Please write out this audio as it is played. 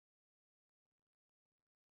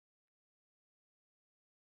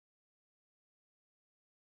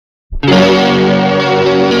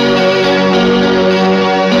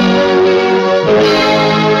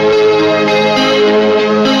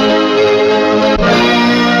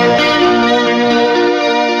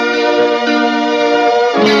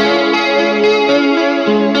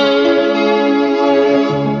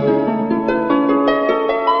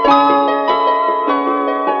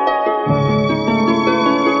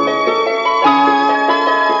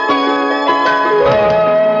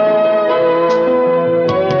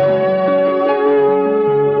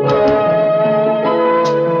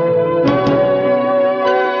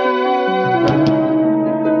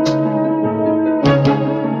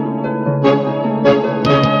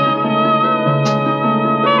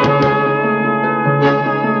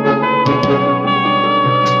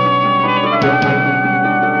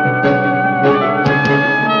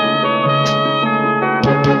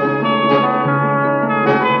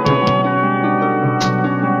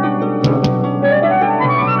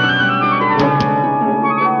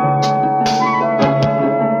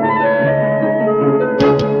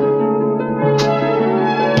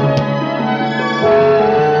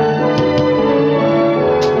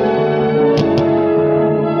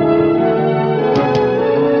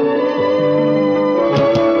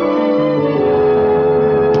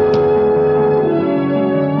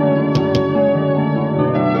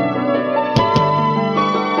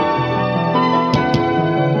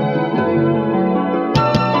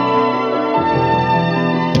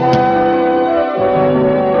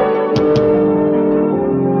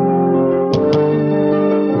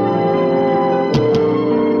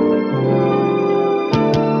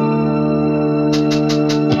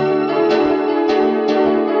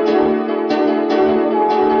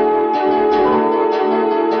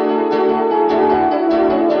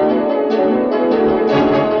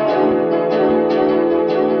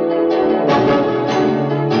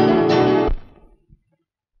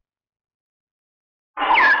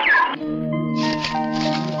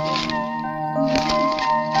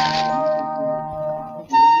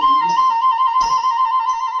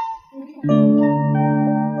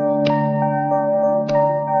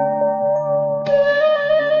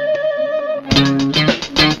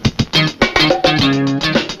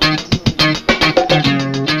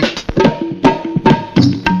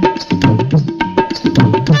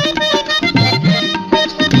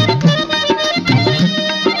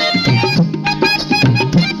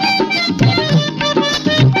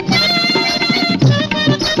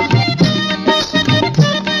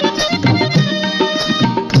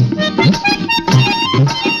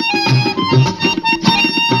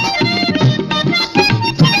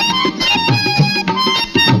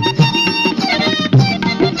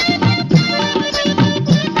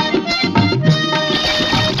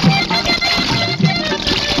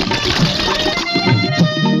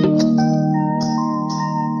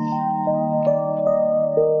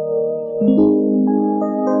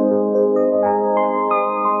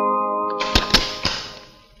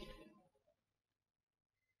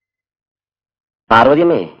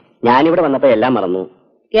പാർവതിയമ്മേ, ഞാനിവിടെ വന്നപ്പോ എല്ലാം മറന്നു.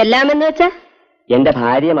 എല്ലാം എന്ന് വെച്ചാ? എന്റെ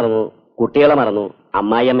ഭാര്യയെ മറന്നു, കുട്ടികളെ മറന്നു,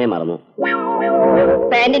 അമ്മായിയമ്മയെ മറന്നു,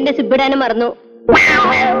 പാന്റിന്റെ സിബിടാനും മറന്നു.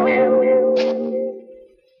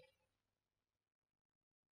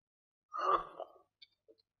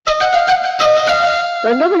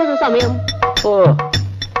 എന്തോ വിളിച്ച സമയം? ഓ,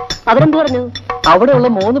 അവരെന്ത് പറഞ്ഞു? അവിടെയുള്ള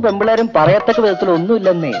 3 പെമ്പിളാരും പറയത്തക്ക വിധത്തിൽ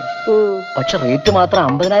ഒന്നുമില്ലെന്നേ. പക്ഷെ റേറ്റ് മാത്രം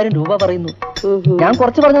 50,000 രൂപ പറയുന്നു. ഞാൻ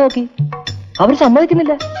കുറച്ച് പറഞ്ഞു നോക്കി, അവർ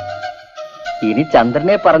സമ്മതിക്കുന്നില്ല. ഇനി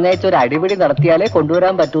ചന്ദ്രനെ പറഞ്ഞയച്ച ഒരു അടിപിടി നടത്തിയാലേ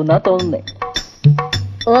കൊണ്ടുവരാൻ പറ്റൂന്നാ തോന്നുന്നേ.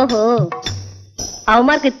 ഓഹോ,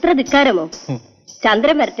 അവന്മാർക്ക് ഇത്ര ധിക്കാരമോ?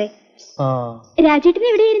 ചന്ദ്രൻ വരട്ടെ. രാജേട്ടൻ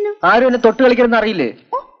എവിടെയായിരുന്നു? ആരും എന്നെ തൊട്ട് കളിക്കണമെന്ന് അറിയില്ലേ?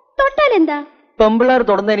 തൊട്ടാലെന്താ? പെമ്പിള്ളേർ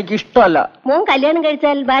തൊടുന്ന എനിക്ക് ഇഷ്ടമല്ല. മോൻ കല്യാണം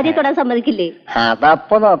കഴിച്ചാൽ ഭാര്യ തൊടാൻ സമ്മതിക്കില്ലേ?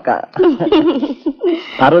 അതപ്പൊ നോക്കാം.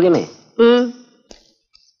 പാർവതിയമ്മേ,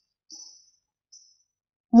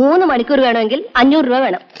 3 മണിക്കൂർ വേണമെങ്കിൽ 500 രൂപ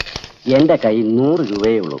വേണം. എന്റെ കയ്യിൽ 100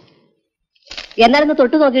 രൂപയേ ഉള്ളൂ. എന്നാലും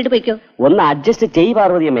തൊട്ട് നോക്കിയിട്ട് പൊയ്ക്കോ. ഒന്ന് അഡ്ജസ്റ്റ് ചെയ്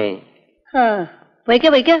പാർവതിയമ്മേ.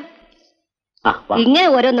 പൊയ്ക്കോ. ഇങ്ങനെ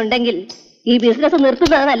ഓരോന്നുണ്ടെങ്കിൽ ഈ ബിസിനസ്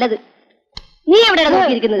നിർത്തുന്നതാണ് നല്ലത്. നീ എവിടെയാണ്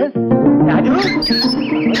നോക്കിയിരിക്കുന്നത്?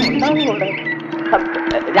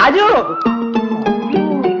 രാജു,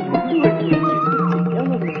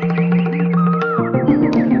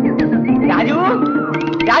 രാജു,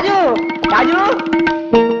 രാജു, രാജു,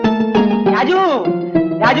 രാജു,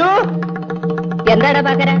 രാജു. എന്താടാ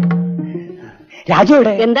പാക്കര? രാജു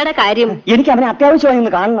എവിടെ? എന്താടാ കാര്യം? എനിക്ക് അവനെ അത്യാവശ്യമായി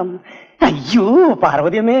ഒന്ന് കാണണം. അയ്യോ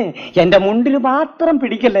പാർവതിയമ്മേ, എന്റെ മുണ്ടിൽ മാത്രം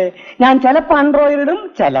പിടിക്കല്ലേ. ഞാൻ ചിലപ്പോ അൺഡ്രോയിഡിടും,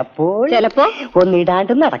 ചിലപ്പോ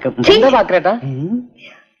ഒന്നിടാണ്ട് നടക്കും. എന്താ പാക്കരേട്ടാ?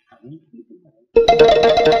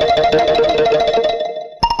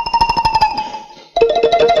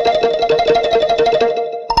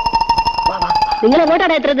 നിങ്ങൾ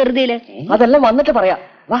എങ്ങോട്ടാണ് എത്ര ധൃതിയില്? അതെല്ലാം വന്നിട്ട് പറയാം.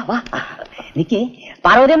 വാ വാ. എനിക്ക്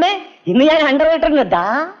പാർവതിയമ്മേ, ഇന്ന് ഞാൻ അണ്ടർവേട്ടർണ്ടാ.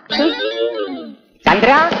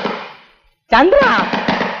 ചന്ദ്ര, ചന്ദ്ര,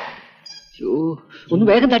 ഒന്ന്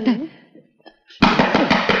വേഗം തട്ടെ.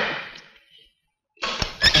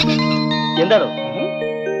 എന്താണോ?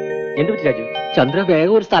 എന്ത് പറ്റി രാജു? ചന്ദ്ര,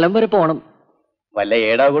 വേഗം ഒരു സ്ഥലം വരെ പോണം. വല്ല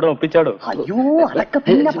ഏടാ കൂടെ ഒപ്പിച്ചാടോ? അയ്യോ, അതൊക്കെ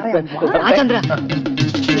പിന്നെ പറയാം. ചന്ദ്ര,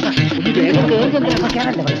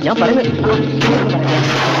 ഞാൻ പറയുന്നത്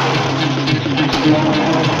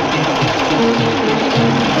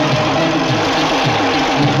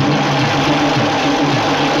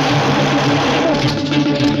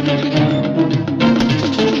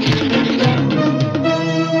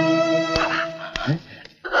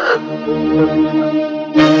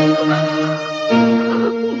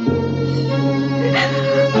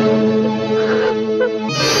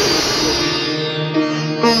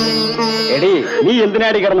എടി, നീ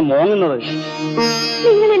എന്തിനാടി കിടന്ന് മോങ്ങുന്നത്?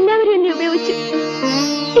 നിങ്ങൾ എല്ലാവരും എന്നെ ഉപയോഗിച്ചു.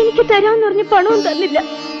 എനിക്ക് തരാമെന്ന് പറഞ്ഞ് പണവും തന്നില്ല.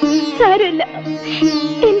 സാരമില്ല,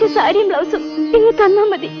 എന്റെ സാരിയും ബ്ലൗസും നിങ്ങൾ തന്നാ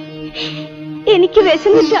മതി. എനിക്ക്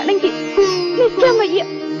വിശന്നിട്ടാണെങ്കിൽ നിൽക്കാൻ വയ്യ.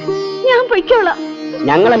 ഞാൻ പൊയ്ക്കോളാം.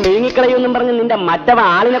 ഞങ്ങളെ മെഴുങ്ങിക്കളയൊന്നും പറഞ്ഞ് നിന്റെ മറ്റവ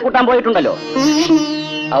ആളിനെ കൂട്ടാൻ പോയിട്ടുണ്ടല്ലോ.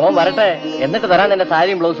 അവൻ വരട്ടെ, എന്നിട്ട് തരാൻ എന്റെ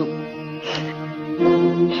സാരിയും ബ്ലൗസും.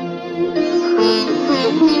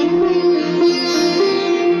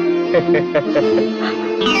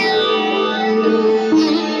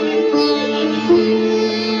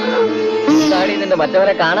 നിന്റെ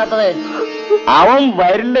മറ്റവനെ കാണാത്തത്? അവൻ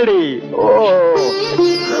വരില്ലടി. ഓ,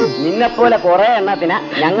 നിന്നെപ്പോലെ കൊറേ എണ്ണത്തിനാ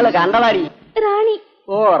ഞങ്ങള് കണ്ടതാടി. റാണി.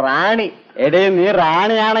 ഓ, റാണി. എടേ, നീ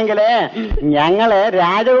റാണിയാണെങ്കിലേ ഞങ്ങള്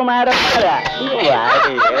രാജകുമാരന്മാരാ.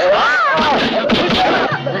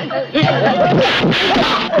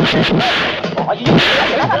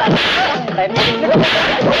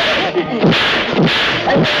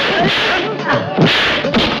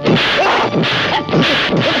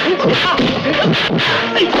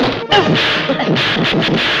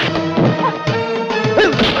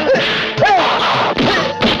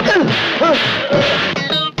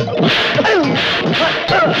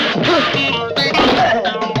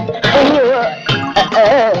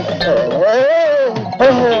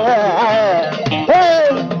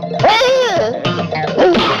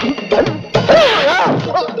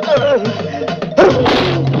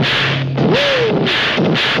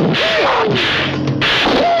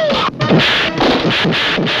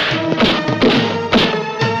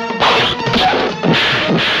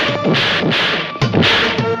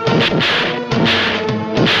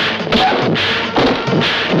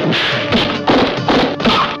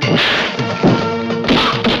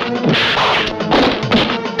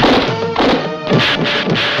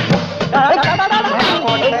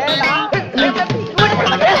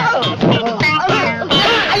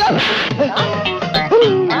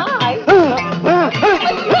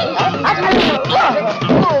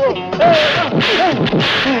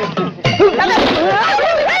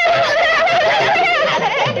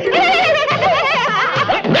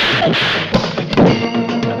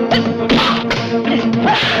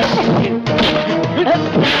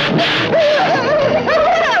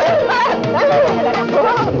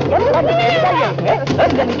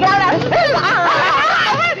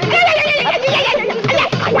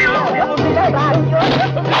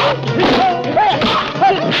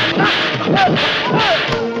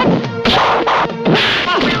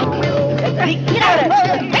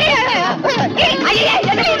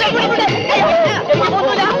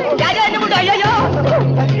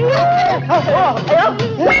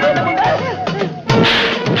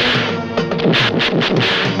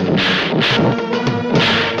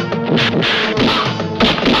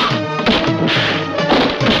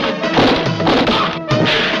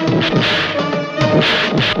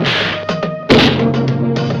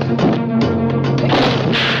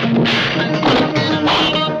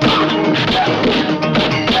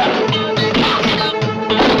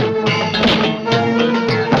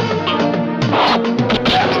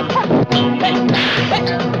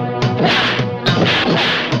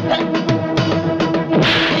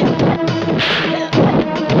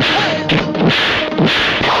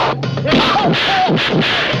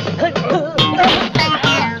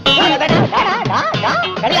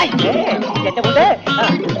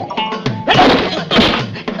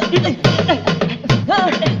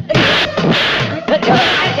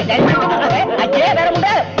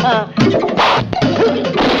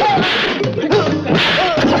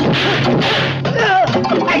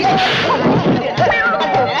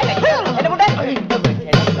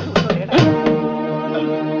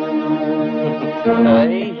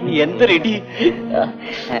 എന്തൊരിടി.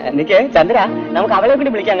 എനിക്ക് ചന്ദ്ര, നമുക്ക് അവളെ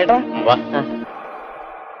കൂടി വിളിക്കാം കേട്ടോ.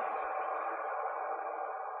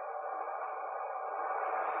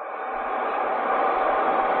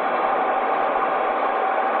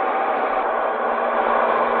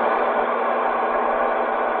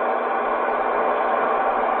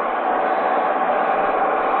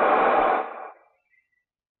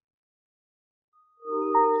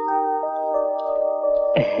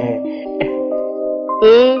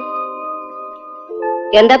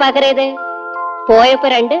 എന്താ പാക്കരേത്? പോയപ്പോ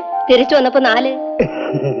 2, തിരിച്ചു വന്നപ്പോ 4.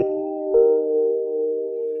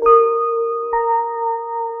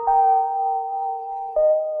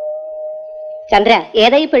 ചന്ദ്ര,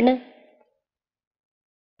 ഏതായി പെണ്ണ്?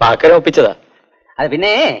 പാക്കര ഒപ്പിച്ചതാ. അത്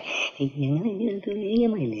പിന്നെ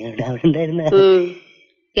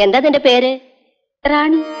എന്താ നിന്റെ പേര്?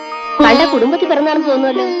 റാണി. പണ്ട കുടുംബത്തിൽ പിറന്നാണെന്ന്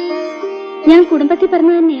തോന്നുമല്ലോ. ഞാൻ കുടുംബത്തിൽ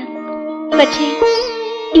പിറന്നു തന്നെയാ, പക്ഷേ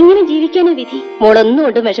ഇങ്ങനെ ജീവിക്കാനോ വിധി. മോളൊന്നും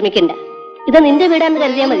കൊണ്ടും വിഷമിക്കണ്ട. ഇത് നിന്റെ വീടാന്ന്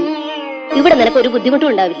കരുതിയാ മതി. ഇവിടെ നിനക്ക് ഒരു ബുദ്ധിമുട്ടും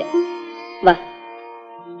ഉണ്ടാവില്ല. വാ.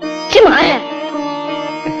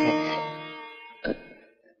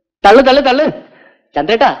 തള്ളു തള്ളു തള്ളു.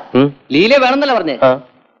 ചന്ദ്രേട്ടാ, ലീല വേണമെന്നല്ല പറഞ്ഞേ.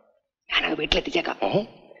 ഞാനത് വീട്ടിലെത്തിച്ചേക്കാം.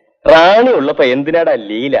 റാണി ഉള്ളപ്പോ എന്തിനാടാ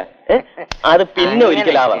ലീല? അത് പിന്നെ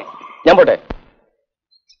ഒരിക്കലാവാം. ഞാൻ പോട്ടെ.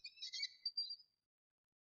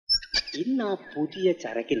 ഇന്ന് ആ പുതിയ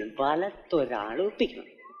ചരക്കിന് വലത്തൊരാളൊപ്പിക്കണം.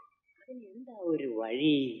 അതിനെന്താ ഒരു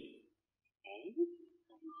വഴി?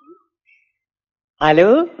 ഹലോ,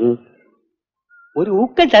 ഒരു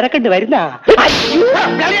ഊക്കൻ ചരക്കുണ്ട് വരുന്ന.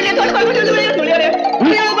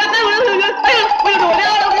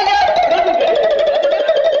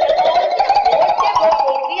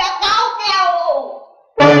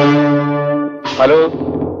 Hello,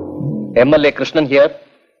 MLA Krishnan here.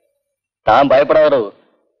 താൻ ഭയപ്പെടാറോ?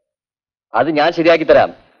 അത് ഞാൻ ശരിയാക്കി തരാം.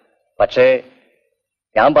 പക്ഷേ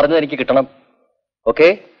ഞാൻ പറഞ്ഞത് എനിക്ക് കിട്ടണം. Okay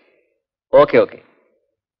okay okay.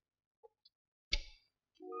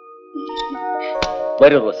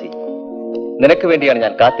 വരൂ റോസി, നിനക്ക് വേണ്ടിയാണ്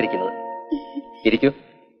ഞാൻ കാത്തിരിക്കുന്നത്. ഇരിക്കൂ.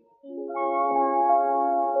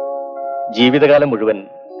 ജീവിതകാലം മുഴുവൻ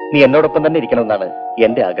നീ എന്നോടൊപ്പം തന്നെ ഇരിക്കണമെന്നാണ്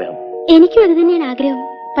എന്റെ ആഗ്രഹം. എനിക്കും അത് തന്നെയാണ് ആഗ്രഹം.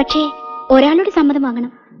 പക്ഷേ ഒരാളോട് സമ്മതം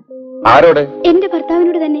വാങ്ങണം. ആരോട്? എന്റെ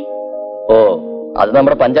ഭർത്താവിനോട് തന്നെ. ഓ, അത്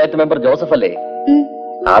നമ്മുടെ പഞ്ചായത്ത് മെമ്പർ ജോസഫ് അല്ലേ?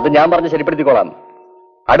 അത് ഞാൻ പറഞ്ഞ് ശരിപ്പെടുത്തിക്കോളാം.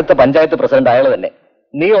 അടുത്ത പഞ്ചായത്ത് പ്രസിഡന്റ് അയാൾ തന്നെ.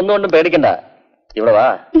 നീ ഒന്നുകൊണ്ടും പേടിക്കണ്ട. ഇവിടെ വാ.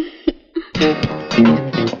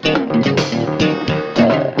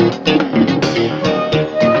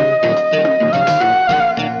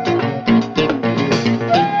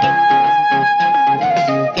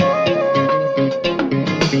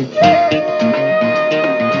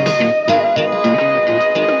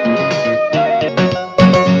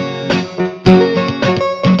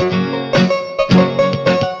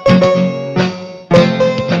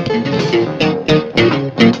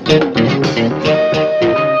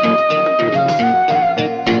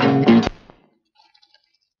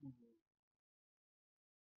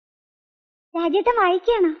 രാജേട്ടൻ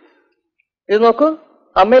വായിക്കാണോ? ഇത് നോക്കൂ,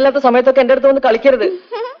 അമ്മയില്ലാത്ത സമയത്തൊക്കെ എന്റെ അടുത്ത് വന്ന് കളിക്കരുത്.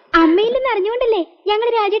 അമ്മയില്ലെന്ന് അറിഞ്ഞുകൊണ്ടല്ലേ ഞങ്ങൾ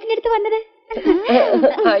രാജേട്ടന്റെ അടുത്ത് വന്നത്.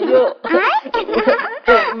 അയ്യോ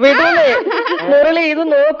വിടൂലേ മുരളി, ഇത്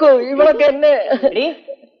നോക്കൂ, ഇവളൊക്കെ എന്നെ.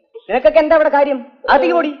 നിനക്കൊക്കെ എന്താ അവിടെ കാര്യം?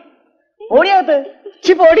 അധികം ഓടി. ഓടിയകത്ത്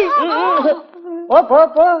പോടി.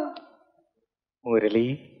 പോ. മുരളി,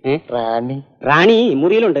 റാണി. റാണി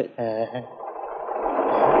മുറിയിലുണ്ട്.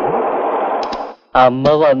 അമ്മ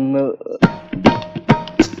വന്നു.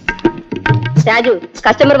 രാജു,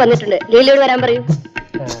 കസ്റ്റമർ വന്നിട്ടുണ്ട്, ലീലയോട് വരാൻ പറയൂ.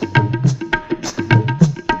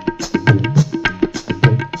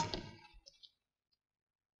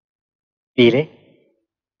 ലീലെ,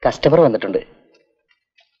 കസ്റ്റമർ വന്നിട്ടുണ്ട്.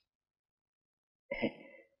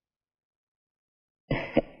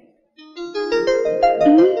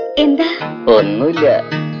 എന്താ? ഒന്നുമില്ല.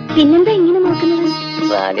 പിന്നെന്താ ഇങ്ങനെ നോക്കുന്നത്?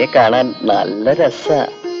 റാണിയെ കാണാൻ നല്ല രസ.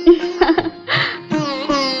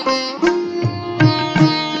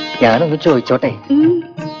 ഞാനൊന്ന് ചോദിച്ചോട്ടെ,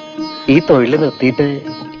 ഈ തൊഴിൽ നിർത്തിയിട്ട്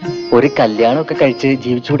ഒരു കല്യാണമൊക്കെ കഴിച്ച്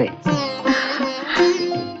ജീവിച്ചൂടെ?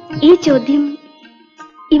 ഈ ചോദ്യം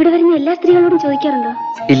ഇവിടെ വരുന്ന എല്ലാ സ്ത്രീകളോടും ചോദിക്കാറുണ്ടോ?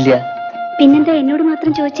 ഇല്ല. പിന്നെന്താ എന്നോട്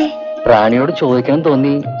മാത്രം ചോദിച്ചേ? റാണിയോട് ചോദിക്കണം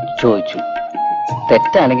തോന്നി ചോദിച്ചു.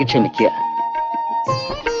 തെറ്റാണെങ്കിൽ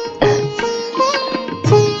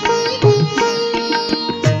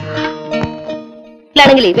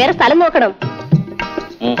ക്ഷമിക്കുക. ാണെങ്കിലേ വേറെ സ്ഥലം നോക്കണം.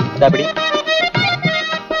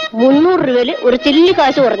 300 രൂപയില് ഒരു ചില്ലി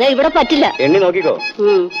കാശ് കുറഞ്ഞ ഇവിടെ പറ്റില്ല. എണ്ണി നോക്കിക്കോ.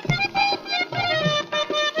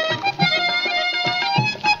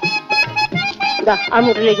 ആ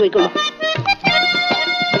മുറിലേക്ക് പോയിക്കോളൂ.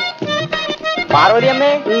 പാർവതി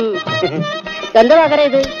അമ്മേ, എന്താ പകരം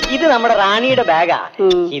ഇത്? ഇത് നമ്മുടെ റാണിയുടെ ബാഗാ.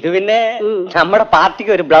 ഇത് പിന്നെ നമ്മുടെ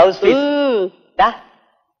പാർട്ടിക്ക് ഒരു ബ്ലൗസ് പീസ്.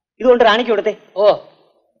 ഇതുകൊണ്ട് റാണിക്ക് കൊടുത്തേ. ഓ,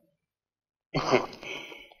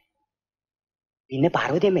 പിന്നെ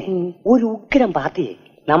പാർവതി അമ്മേ, ഒരു ഉഗ്രം പാർട്ടിയെ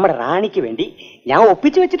നമ്മുടെ റാണിക്ക് വേണ്ടി ഞാൻ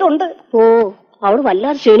ഒപ്പിച്ചു വെച്ചിട്ടുണ്ട്. ഓ, അവള്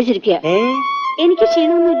വല്ലാതെ ക്ഷീണിച്ചിരിക്കുക. എനിക്ക്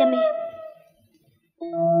ക്ഷീണമൊന്നുമില്ലമ്മേ.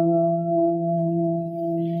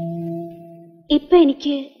 ഇപ്പൊ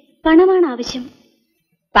എനിക്ക് പണമാണ് ആവശ്യം.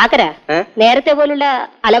 പാക്കര, നേരത്തെ പോലുള്ള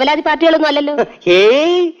അലവലാതി പാർട്ടികളൊന്നും അല്ലല്ലോ.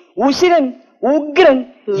 ഏയ്, ഉശിരൻ, ഉഗ്രൻ,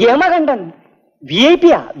 യമകണ്ഠൻ, VIP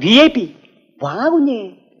യാ, VIP. വാ കുഞ്ഞേ.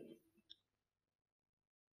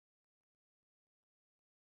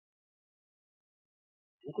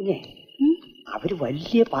 കുഞ്ഞേ, അവര്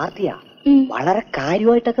വലിയ പാർട്ടിയാ. വളരെ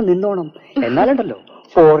കാര്യമായിട്ടൊക്കെ നിന്നോണം. എന്നാലുണ്ടല്ലോ,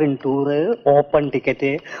 ഫോറിൻ ടൂറ്, ഓപ്പൺ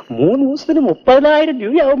ടിക്കറ്റ്, 3 ദിവസത്തിന് 30,000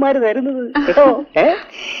 രൂപയാവുമാര് തരുന്നത് കേട്ടോ.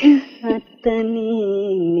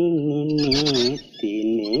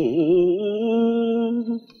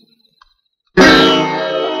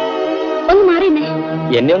 ഒന്ന് മാറിയെന്നേ.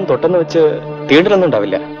 എന്നെ ഒന്ന് തൊട്ടെന്ന് വെച്ച് തീണ്ടലൊന്നും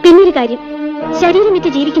ഉണ്ടാവില്ല. പിന്നൊരു കാര്യം, ശരീരം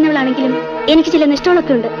വിറ്റ് ജീവിക്കുന്നവളാണെങ്കിലും എനിക്ക് ചില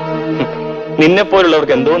നിഷ്ഠകളൊക്കെ ഉണ്ട്. നിന്നെ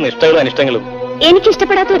പോലുള്ളവർക്ക് എന്തോ നിഷ്ഠകളും അനിഷ്ടങ്ങളും. എനിക്ക്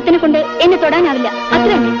ഇഷ്ടപ്പെടാത്ത ഒരുത്തനെ കൊണ്ട് എന്നെ തൊടാനാവില്ല. അത്ര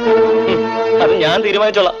തന്നെ. അത് ഞാൻ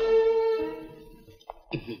തീരുമാനിച്ചോളാം.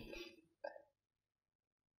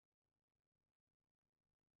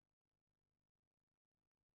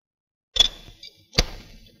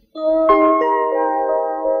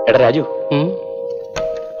 എടാ രാജു,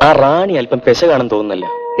 ആ റാണി അല്പം പെശ കാണും തോന്നുന്നില്ല.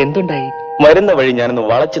 എന്തുണ്ടായി? വരുന്ന വഴി ഞാനൊന്ന്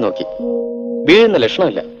വളച്ചു നോക്കി. വീഴുന്ന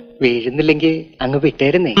ലക്ഷണമില്ല. വീഴുന്നില്ലെങ്കിൽ അങ്ങ്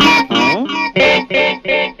വിട്ടേരുന്നേ.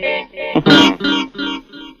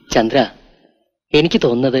 ചന്ദ്ര, എനിക്ക്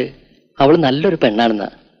തോന്നുന്നത് അവള് നല്ലൊരു പെണ്ണാണെന്നാ.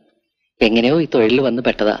 എങ്ങനെയോ ഈ തൊഴിലിൽ വന്ന്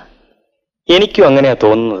പെട്ടതാ. എനിക്കും അങ്ങനെയാ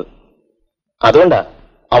തോന്നുന്നത്. അതുകൊണ്ടാ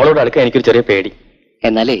അവളോട് അടുക്കാൻ എനിക്കൊരു ചെറിയ പേടി.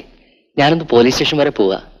 എന്നാലേ ഞാനൊന്ന് പോലീസ് സ്റ്റേഷൻ വരെ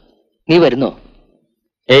പോവാ. നീ വരുന്നോ?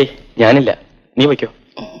 ഏയ്, ഞാനില്ല. നീ വയ്ക്കോ.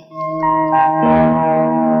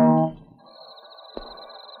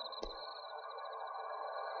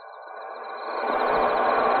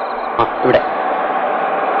 ഇവിടെ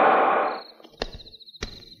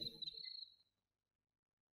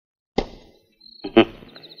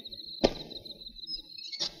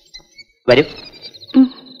വരൂ.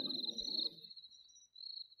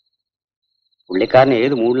 പുള്ളിക്കാരൻ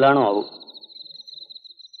ഏത് മൂഡിലാണോ ആവും.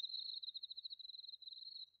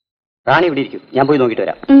 റാണി ഇവിടെ ഇരിക്കും, ഞാൻ പോയി നോക്കിട്ട്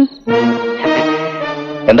വരാം.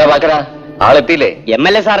 എന്താ പാക്കറ, ആളെത്തിയില്ലേ?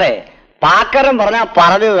 MLA സാറേ, പാക്കരൻ പറഞ്ഞാ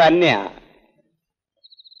പറഞ്ഞത് തന്നെയാ.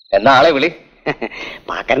 എന്നാ ആളെ വിളി.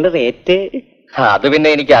 പാക്കരന്റെ റേറ്റ് അത് പിന്നെ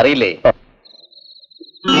എനിക്ക് അറിയില്ലേ.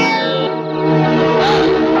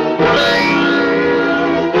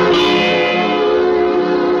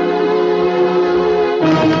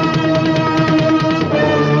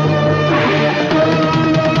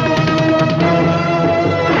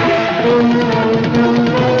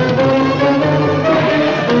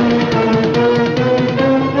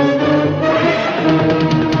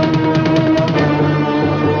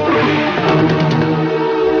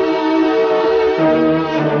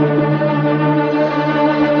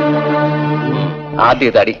 ആദ്യം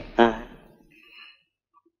ഇതാടി.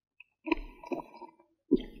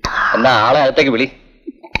 എന്നാ ആളെ അകത്തേക്ക് വിളി,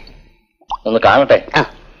 ഒന്ന് കാണട്ടെ.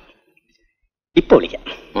 ഇപ്പൊ വിളിക്കാം.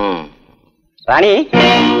 റാണി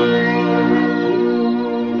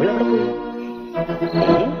ഇവളെവിടെ പോയി?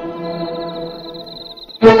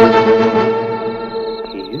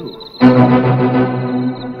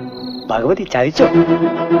 ഭഗവതി ചതിച്ചോ?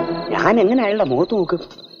 ഞാൻ എങ്ങനെ അയാളുടെ മുഖത്ത് നോക്കും?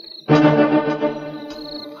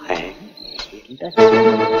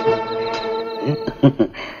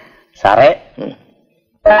 സാറേ,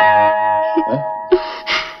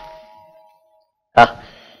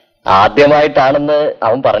 ആദ്യമായിട്ടാണെന്ന്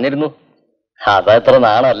അവൻ പറഞ്ഞിരുന്നു. അതെത്ര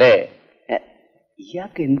നാണല്ലേ?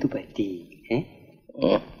 ഇയാൾക്ക് എന്തു പറ്റി?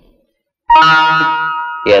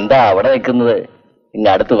 എന്താ അവിടെ നിൽക്കുന്നത്?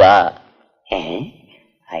 ഇങ്ങടുത്ത് വാ.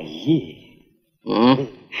 അയ്യേ,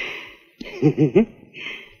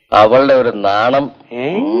 അവളുടെ ഒരു നാണം.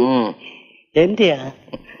 എന്റെയാ?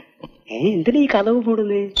 എന്തിനാ ഈ കഥവ്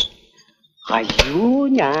മൂടുന്നേ? അയ്യോ,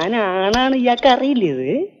 ഞാനാണാണ് ഇയാൾക്ക്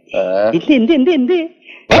അറിയില്ലേ? ഇത് എന്ത് എന്ത് എന്ത്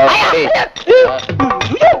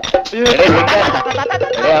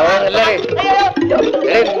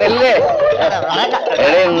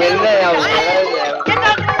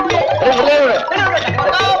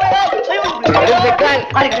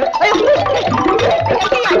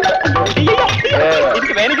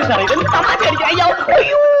എനിക്ക് വേണിക്കും സാറേ, ഇത്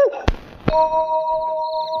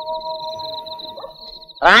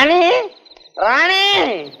റാണി, റാണി,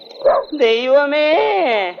 ദൈവമേ,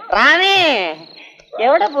 റാണി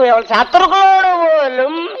എവിടെ പോയി? അവൾ ശത്രുക്കളോട്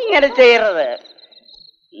പോലും ഇങ്ങനെ ചെയ്യരുത്.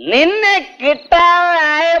 നിന്നെ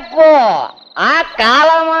കിട്ടാതായപ്പോ ആ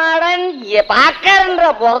കാളമാടൻ പാക്കരന്റെ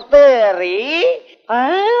പുറത്ത് കയറി.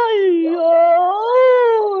 അയ്യോ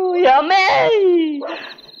യമേ.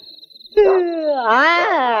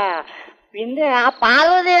 പിന്നെ ആ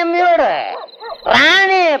പാർവതി അമ്മയോട്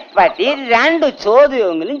റാണിയെ പറ്റി 2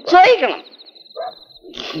 ചോദ്യമെങ്കിലും ചോദിക്കണം.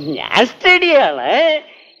 ഞാൻ സ്റ്റഡിയാണ്,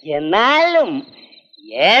 എന്നാലും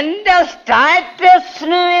എന്റെ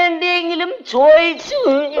സ്റ്റാറ്റസിന് വേണ്ടിയെങ്കിലും ചോദിച്ചു.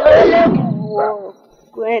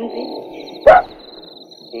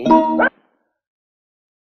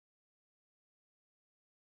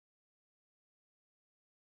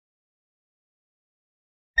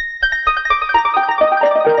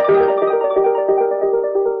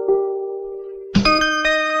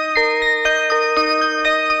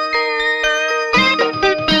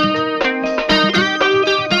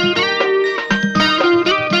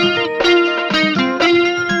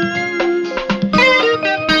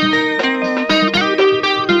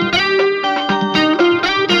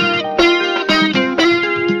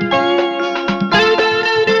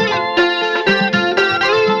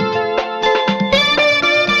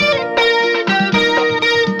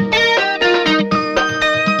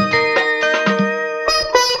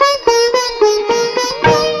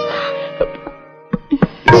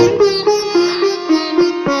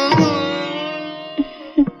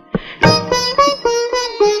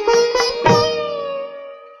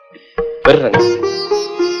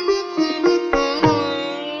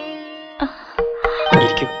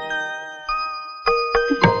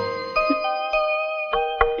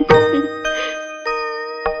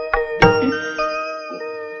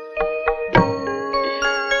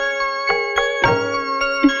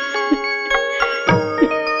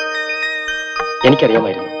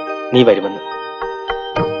 എനിക്കറിയാമായിരുന്നു നീ വരുമെന്ന്.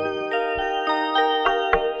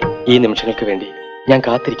 ഈ നിമിഷങ്ങൾക്ക് വേണ്ടി ഞാൻ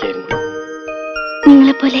കാത്തിരിക്കായിരുന്നു.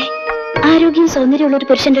 നിങ്ങളെപ്പോലെ ആരോഗ്യവും സൗന്ദര്യമുള്ള ഒരു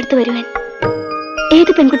പുരുഷന്റെ അടുത്ത് വരുവാൻ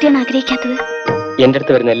ഏത് പെൺകുട്ടിയാണ് ആഗ്രഹിക്കാത്തത്? എന്റെ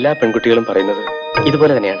അടുത്ത് വരുന്ന എല്ലാ പെൺകുട്ടികളും പറയുന്നത്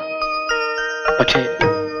ഇതുപോലെ തന്നെയാണ്. പക്ഷേ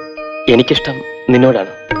എനിക്കിഷ്ടം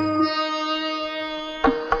നിന്നോടാണ്.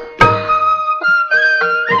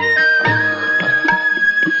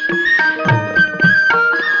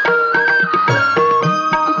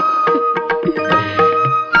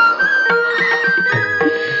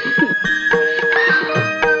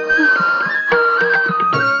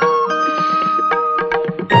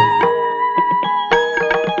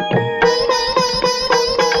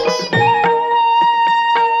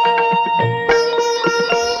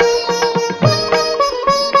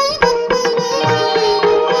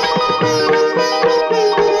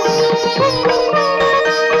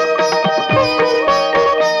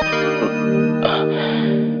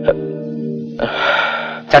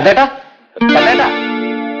 ചന്ദേട്ടാ, ചന്ദേട്ടാ,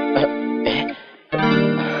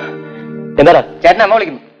 എന്താടാ? ചേട്ടനെ അമ്മ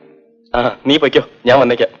വിളിക്കുന്നു. നീ പൊയ്ക്കോ, ഞാൻ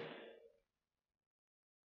വന്നേക്കാം.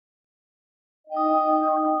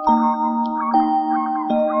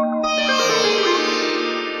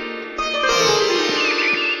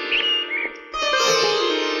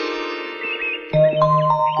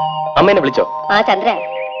 അമ്മേനെ വിളിച്ചോ? ചന്ദ്ര,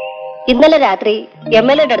 ഇന്നലെ രാത്രി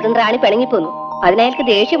MLA അടുത്ത് റാണി പിണങ്ങിപ്പോന്നു. അതിനയാൾക്ക്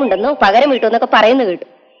ദേഷ്യമുണ്ടെന്നോ പകരം വീട്ടുമെന്നൊക്കെ പറയുന്നു കേട്ടു.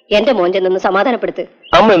 എന്റെ മോൻ ചെന്നൊന്ന് സമാധാനപ്പെടുത്ത്.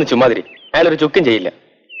 അമ്മ ഒന്ന് ചുമ്മാതിരി, അയാളൊരു ചുക്കും ചെയ്യില്ല.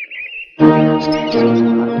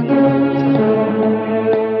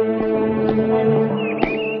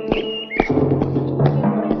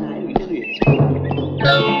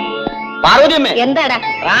 പാർവതിയമ്മേ, എന്താടാ?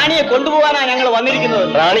 റാണിയെ കൊണ്ടുപോകാനാ ഞങ്ങൾ വന്നിരിക്കുന്നത്.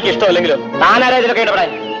 റാണിക്ക് ഇഷ്ടമല്ലെങ്കിലോ താൻ ആരാ ഇതിലൊക്കെ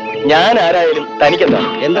ഇടപെടാൻ? ഞാൻ ആരായാലും തനിക്കെന്താ?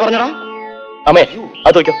 എന്ത് പറഞ്ഞടാ? അമ്മേ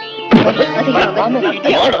അത് വയ്ക്കോ.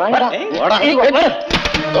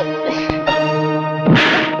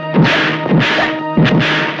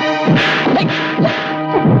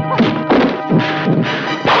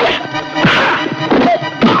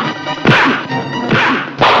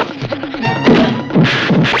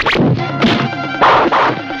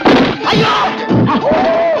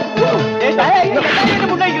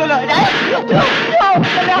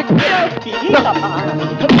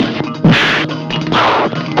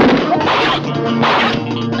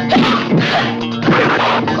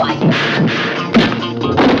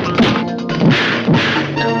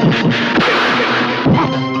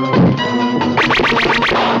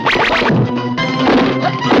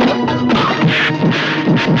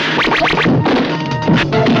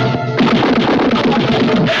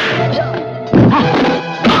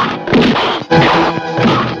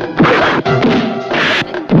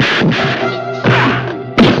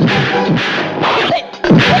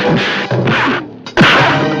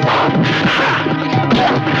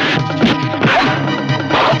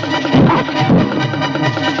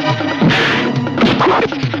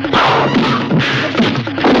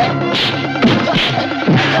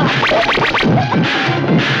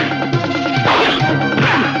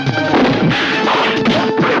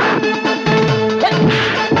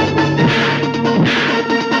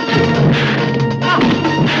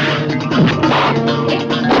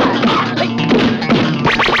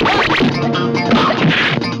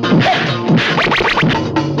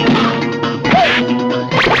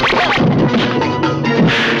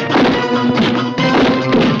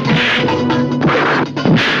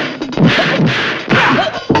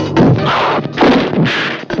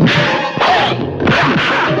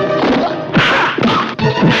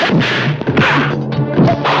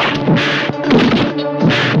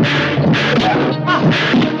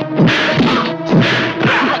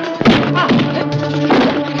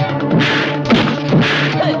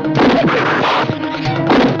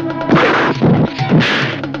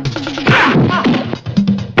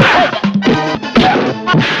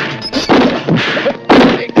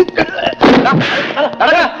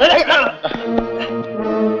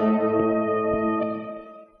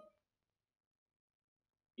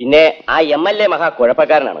 പിന്നെ ആ MLA മഹാ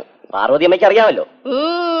കുഴപ്പക്കാരനാണ്. പാർവതിയമ്മയ്ക്ക് അറിയാമല്ലോ.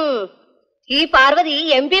 ഈ പാർവതി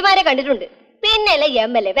MP മാരെ കണ്ടിട്ടുണ്ട്, പിന്നല്ലേ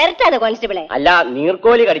MLA. വരട്ടാതെ കോൺസ്റ്റബിളെ. അല്ല,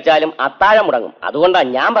 നീർക്കോലി കടിച്ചാലും അത്താഴം മുടങ്ങും. അതുകൊണ്ടാ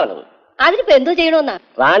ഞാൻ പറഞ്ഞത്. അതിനിപ്പോ എന്തോ ചെയ്യണമെന്നാ?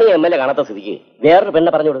 റാണി MLA കാണാത്ത സ്ഥിതിക്ക് വേറൊരു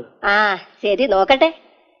പെണ്ണെ പറഞ്ഞോളൂ. ആ ശരി, നോക്കട്ടെ.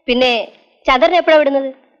 പിന്നെ ചന്ദ്രൻ എപ്പോഴാ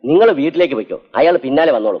വിടുന്നത്? നിങ്ങൾ വീട്ടിലേക്ക് പോയിക്കോ, അയാൾ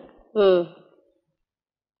പിന്നാലെ വന്നോളും.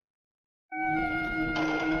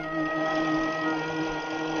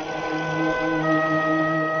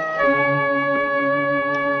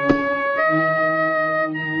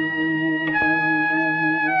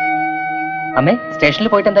 അമ്മേ, സ്റ്റേഷനിൽ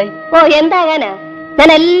പോയിട്ട് എന്തായി? ഓ, എന്താകാനാ, ഞാൻ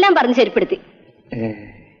എല്ലാം പറഞ്ഞ് ശരിപ്പെടുത്തി.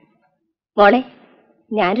 മോളെ,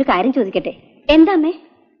 ഞാനൊരു കാര്യം ചോദിക്കട്ടെ? എന്താ അമ്മേ?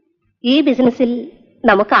 ഈ ബിസിനസ്സിൽ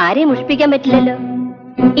നമുക്ക് ആരെയും മുഷിപ്പിക്കാൻ പറ്റില്ലല്ലോ.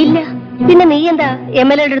 ഇല്ല. പിന്നെ നീ എന്താ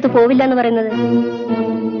MLAയുടെ അടുത്ത് പോവില്ല എന്ന് പറയുന്നത്?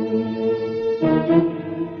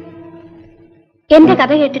 എന്റെ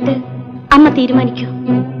കഥ കേട്ടിട്ട് അമ്മ തീരുമാനിക്കൂ.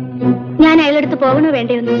 ഞാൻ അയാളടുത്ത് പോകണോ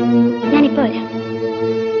വേണ്ടയോന്ന്. ഞാനിപ്പോ വരാം.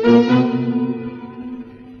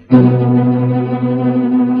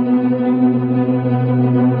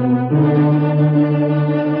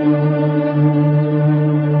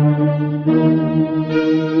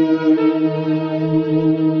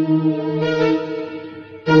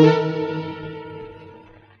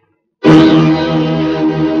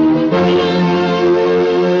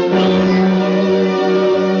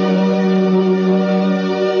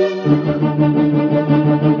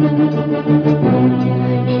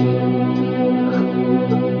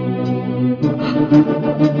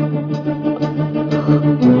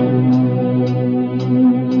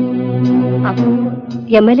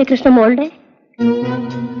 MLA കൃഷ്ണ മോളുടെ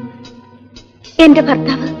എന്റെ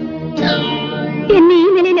ഭർത്താവ്, എന്നെ ഈ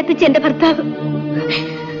നിലയിൽ എത്തിച്ച എന്റെ ഭർത്താവ്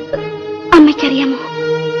അമ്മയ്ക്കറിയാമോ?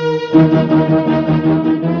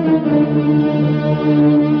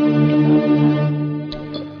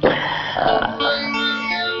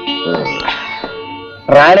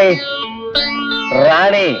 റാണി,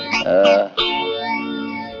 റാണി,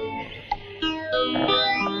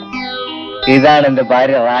 ഇതാണ് എന്റെ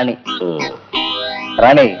ഭാര്യ റാണി.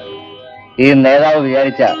 റാണി, ഈ നേതാവ്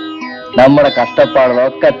വിചാരിച്ച നമ്മുടെ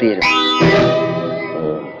കഷ്ടപ്പാടുകളൊക്കെ തീരും.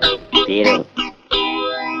 തീരും.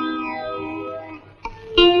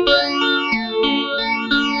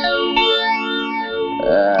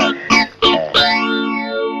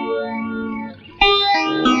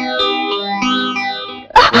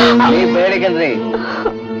 നീ പേടിക്കണ്ടേ?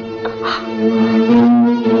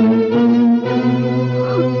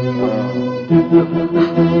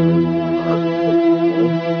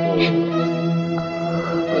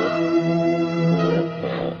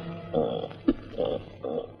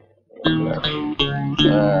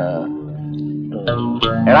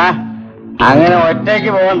 എടാ, അങ്ങനെ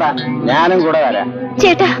ഒറ്റയ്ക്ക് പോകണ്ട, ഞാനും കൂടെ വരാം.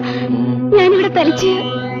 ചേട്ടാ, ഞാനിവിടെ തനിച്ച്.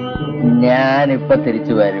 ഞാനിപ്പൊ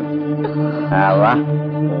തിരിച്ചു വരും. വാ.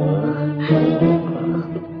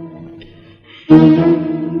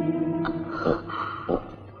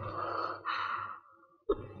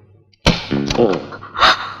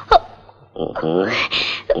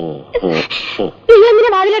 നിങ്ങൾ എന്തിനാ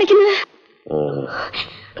വാതിലടയ്ക്കുന്നത്?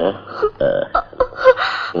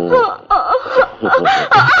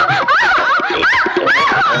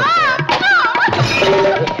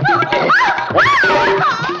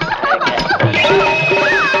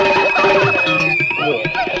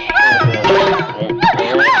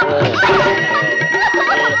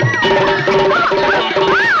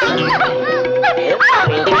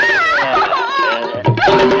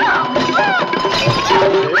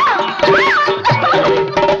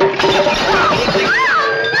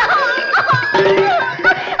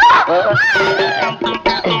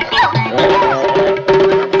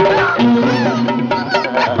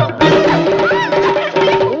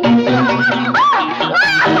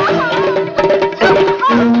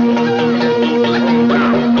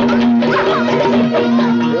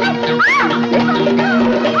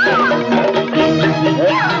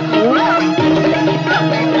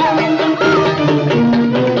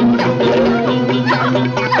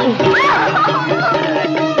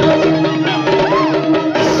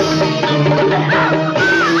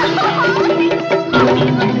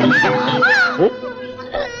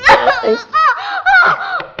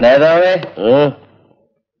 നേതാവേ,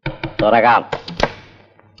 തുറക്കാം.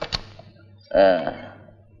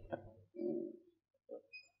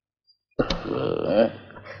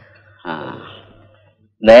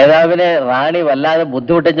 നേതാവിനെ റാണി വല്ലാതെ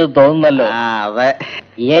ബുദ്ധിമുട്ടിച്ചു തോന്നുന്നല്ലോ. അതെ,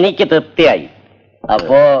 എനിക്ക് തൃപ്തിയായി.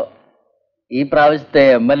 അപ്പോ ഈ പ്രാവശ്യത്തെ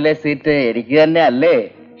MLA സീറ്റ് എനിക്ക് തന്നെ അല്ലേ?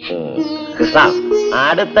 കൃഷ്ണ,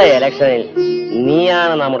 അടുത്ത ഇലക്ഷനിൽ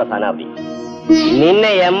നീയാണ് നമ്മുടെ സ്ഥാനാർത്ഥി. നിന്നെ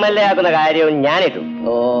MLA ആക്കുന്ന കാര്യവും ഞാനിട്ടു.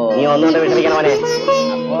 നീ ഒന്നുകൊണ്ട് വിഷമിക്കണവനെ.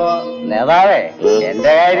 അപ്പോ നേതാവേ,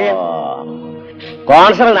 എന്റെ കാര്യം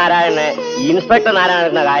കോൺസ്റ്റബിൾ നാരായണനെ ഇൻസ്പെക്ടർ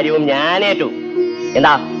നാരായണ കാര്യവും ഞാനേറ്റു.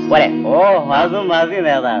 എന്താ പോരെ? അത് മതി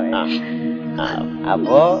നേതാവേ.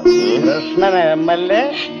 അപ്പോ കൃഷ്ണൻ MLA,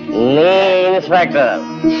 നീ ഇൻസ്പെക്ടർ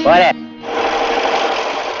പോരെ?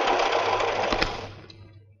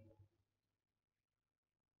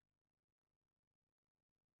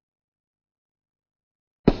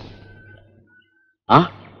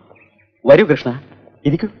 വരൂ കൃഷ്ണ,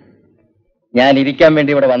 ഇരിക്കൂ. ഞാൻ ഇരിക്കാൻ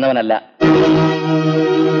വേണ്ടി ഇവിടെ വന്നവനല്ല.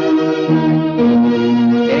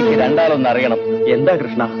 എനിക്ക് രണ്ടാളൊന്ന് അറിയണം. എന്താ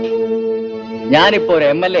കൃഷ്ണ? ഞാനിപ്പോ ഒരു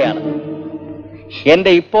MLA ആണ്.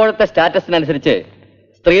 എന്റെ ഇപ്പോഴത്തെ സ്റ്റാറ്റസിനനുസരിച്ച്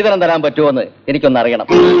സ്ത്രീധനം തരാൻ പറ്റുമോന്ന് എനിക്കൊന്ന് അറിയണം.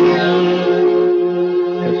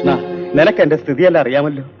 കൃഷ്ണ, നിനക്ക് എന്റെ സ്ഥിതിയെല്ലാം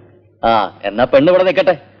അറിയാമല്ലോ. എന്നാ പെണ്ണ് ഇവിടെ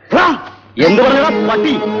നിൽക്കട്ടെ. എന്ത് പറഞ്ഞാ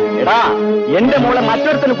പട്ടി? എടാ, എന്റെ മോളെ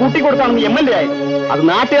മറ്റൊരുത്തിന് കൂട്ടിക്കൊടുത്താണ് നീ MLA ആയത്. അത്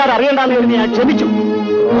നാട്ടുകാർ അറിയണ്ടെന്ന് കരുതി ഞാൻ ക്ഷമിച്ചു.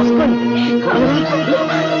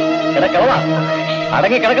 കിടക്കവാ,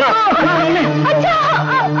 അടങ്ങി കിടക്കണം.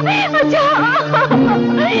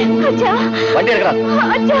 വണ്ടി എടുക്കണം.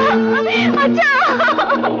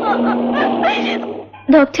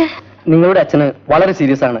 ഡോക്ടർ, നിങ്ങളുടെ അച്ഛന് വളരെ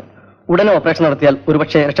സീരിയസ് ആണ്. ഉടനെ ഓപ്പറേഷൻ നടത്തിയാൽ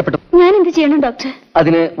ഒരുപക്ഷെ രക്ഷപ്പെട്ടു. ഞാൻ എന്ത് ചെയ്യണം ഡോക്ടർ?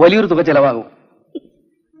 അതിന് വലിയൊരു തുക ചെലവാകും.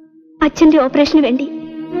 അച്ഛന്റെ ഓപ്പറേഷന് വേണ്ടി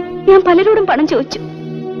ഞാൻ പലരോടും പണം ചോദിച്ചു,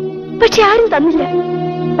 പക്ഷെ ആരും തന്നില്ല.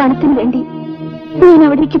 പണത്തിന് വേണ്ടി ഞാൻ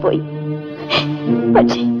അവിടേക്ക് പോയി,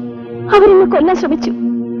 പക്ഷേ അവരെന്നെ കൊല്ലാൻ ശ്രമിച്ചു.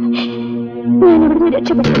 ഞാൻ അവിടുന്ന്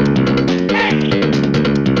രക്ഷപ്പെട്ടു.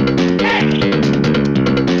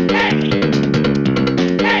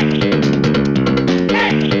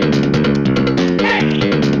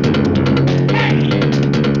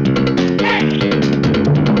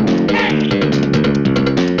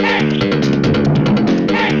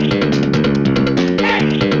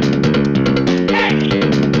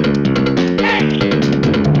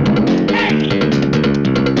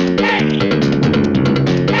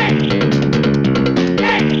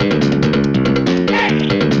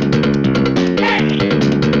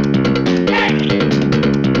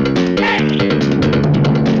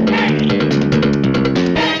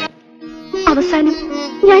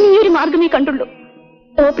 ഞാൻ ഈ ഒരു മാർഗമേ കണ്ടുള്ളൂ.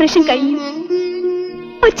 ഓപ്പറേഷൻ കഴിഞ്ഞു,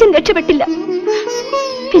 അച്ഛൻ രക്ഷപ്പെട്ടില്ല.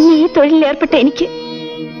 പിന്നെ ഈ തൊഴിലിൽ ഏർപ്പെട്ട എനിക്ക്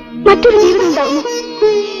മറ്റൊരു ജീവിതം ഉണ്ടാവുമോ?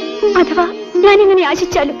 അഥവാ ഞാനിങ്ങനെ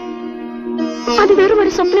ആശിച്ചാലും അത് വെറും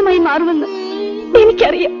ഒരു സ്വപ്നമായി മാറുമെന്ന്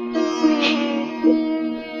എനിക്കറിയാം.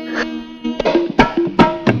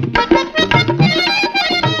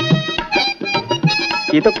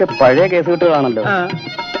 ഇതൊക്കെ പഴയ കേസുകെട്ടുകളാണല്ലോ.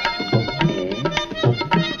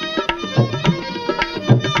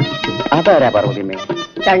 അതാരാ പാർവതിയമ്മേ?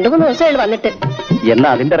 2-3 ദിവസമായി വന്നിട്ട്. എന്നാ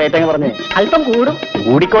അതിന്റെ റേറ്റ് അങ്ങ് പറഞ്ഞേ. അല്പം കൂടും.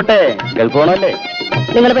 കൂടിക്കോട്ടെ, ഗൾഫ് പോണല്ലേ.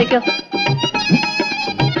 നിങ്ങൾ പോയിക്കോ.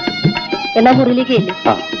 എന്നാ മുറിയിലേക്ക് ഇല്ലേ?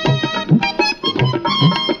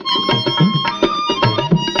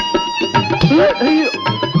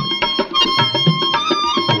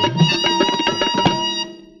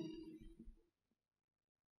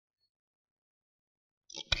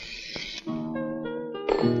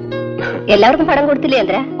 എല്ലാവർക്കും പണം കൊടുത്തില്ലേ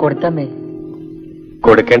ചന്ദ്ര? കൊടുത്തമ്മേ.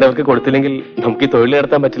 കൊടുക്കേണ്ടവർക്ക് കൊടുത്തില്ലെങ്കിൽ നമുക്ക് ഈ തൊഴിൽ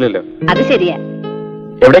നടത്താൻ പറ്റില്ലല്ലോ. അത് ശരിയാ.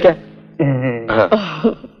 എവിടേക്കാ?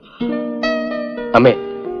 അമ്മേ,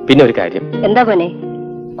 പിന്നെ ഒരു കാര്യം. എന്താ പോനെ?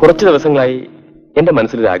 കുറച്ചു ദിവസങ്ങളായി എന്റെ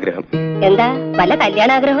മനസ്സിലൊരു ആഗ്രഹം. എന്താ, വല്ല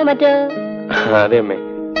കല്യാണാഗ്രഹമോ മറ്റോ? അതെ അമ്മേ.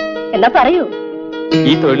 എന്താ പറയൂ.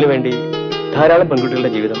 ഈ തൊഴിലിന് വേണ്ടി ധാരാളം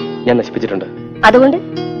പെൺകുട്ടികളുടെ ജീവിതം ഞാൻ നശിപ്പിച്ചിട്ടുണ്ട്.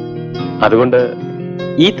 അതുകൊണ്ട്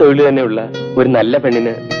ഈ തൊഴിൽ തന്നെയുള്ള ഒരു നല്ല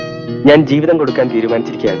പെണ്ണിന് ഞാൻ ജീവിതം കൊടുക്കാൻ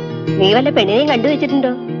തീരുമാനിച്ചിരിക്കുകയാണ്. നീ വല്ല പെണ്ണിനെയും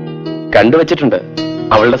കണ്ടുവച്ചിട്ടുണ്ടോ? കണ്ടുവച്ചിട്ടുണ്ട്.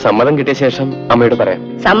 അവളുടെ സമ്മതം കിട്ടിയ ശേഷം അമ്മയോട് പറയാം.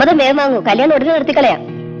 സമ്മതം വേഗം വാങ്ങൂ, കല്യാണം ഉടനെ നിർത്തിക്കളയാം.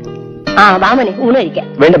 വാമനെ ഊണ് കഴിക്കാം.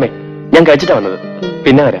 വേണ്ടമ്മേ, ഞാൻ കഴിച്ചിട്ടാ വന്നത്.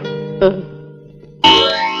 പിന്നെ വരാം.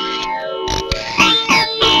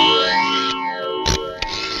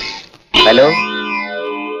 ഹലോ,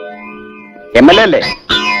 MLA അല്ലേ?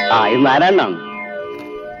 ഇത് നാരായണനാണ്.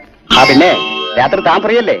 പിന്നെ രാത്രി താൻ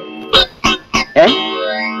ഫ്രീ അല്ലേ?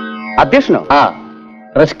 അധ്യക്ഷനോ?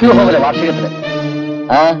 റെസ്ക്യൂ ഹോമിലെ വാർഷികത്തിന്.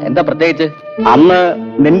 എന്താ പ്രത്യേകിച്ച്? അന്ന്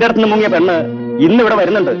നിന്റെ അടുത്ത് മുങ്ങിയ പെണ്ണ് ഇന്ന് ഇവിടെ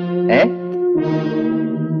വരുന്നുണ്ട്.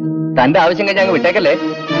 തന്റെ ആവശ്യം കഴിഞ്ഞ് അങ്ങ് വിട്ടേക്കല്ലേ.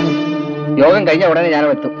 യോഗം കഴിഞ്ഞ ഉടനെ ഞാൻ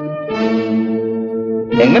എത്തും.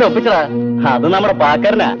 എങ്ങനെ ഒപ്പിച്ചതാ? അത് നമ്മുടെ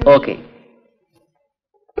പാക്കരനാ. ഓക്കെ.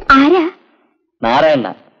 ആരാ? നാരായണ.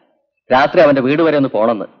 രാത്രി അവന്റെ വീട് വരെ ഒന്ന്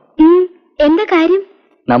പോണെന്ന്. എന്താ കാര്യം?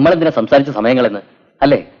 നമ്മളെന്തിനാ സംസാരിച്ച സമയങ്ങളെന്ന്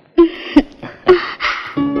അല്ലേ?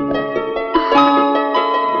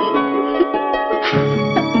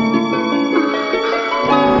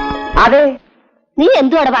 അതെ, നീ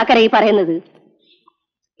എന്തുവാണ് പാക്കര ഈ പറയുന്നത്?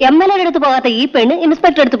 MLA അടുത്ത് പോകാത്ത ഈ പെണ്ണ്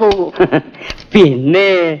ഇൻസ്പെക്ടർ അടുത്ത് പോകൂ? പിന്നെ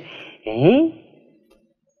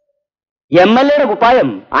MLA കുപ്പായം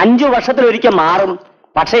 5 വർഷത്തിലൊരിക്കൽ മാറും.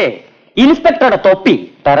 പക്ഷേ ഇൻസ്പെക്ടറുടെ തൊപ്പി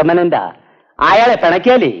പെർമനന്റാ. അയാളെ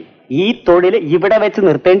പിണക്കിയാലേ ഈ തൊഴിൽ ഇവിടെ വെച്ച്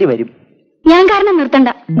നിർത്തേണ്ടി വരും. ഞാൻ കാരണം നിർത്തണ്ട.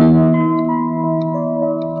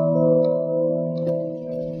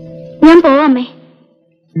 ഞാൻ പോവാമേ.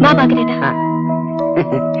 വാ പാക്കരേട്ടാ.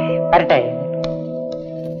 വരട്ടെ.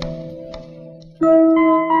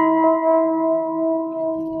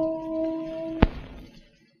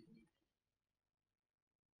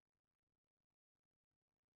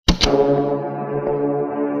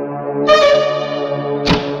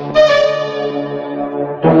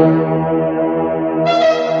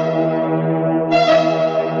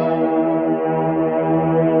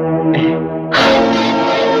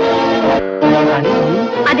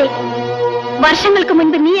 അതെ, വർഷങ്ങൾക്ക്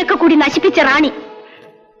മുൻപ് നീയൊക്കെ കൂടി നശിപ്പിച്ച റാണി.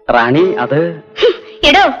 റാണി? അത്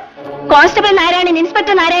എടോ, കോൺസ്റ്റബിൾ നാരായണൻ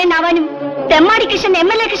ഇൻസ്പെക്ടർ നാരായണൻ ആവാനും തെമ്മാടി കൃഷ്ണൻ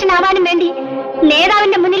MLA കൃഷ്ണൻ ആവാനും വേണ്ടി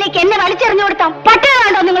നേതാവിന്റെ മുന്നിലേക്ക് എന്നെ വലിച്ചെറിഞ്ഞു കൊടുത്താം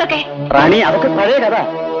പട്ടണമാണോ നിങ്ങളൊക്കെ? റാണി, അതൊക്കെ പഴയ കഥ.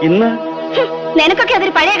 ഇന്ന് നിനക്കൊക്കെ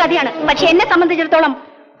അതൊരു പഴയ കഥയാണ്. പക്ഷെ എന്നെ സംബന്ധിച്ചിടത്തോളം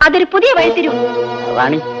അതൊരു പുതിയ വഴിത്തിരിവ്.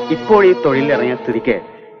 റാണി, ഇപ്പോൾ ഈ തൊഴിലിറങ്ങിയ സ്ഥിതിക്ക്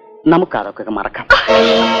നമുക്ക് അതൊക്കെ മറക്കാം.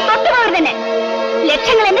 തൊട്ടുപോകർ തന്നെ.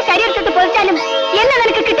 ലക്ഷങ്ങൾ എന്റെ ശരീരത്തിൽ പൊതിച്ചാലും എന്നെ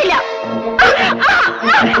നിനക്ക് കിട്ടില്ല.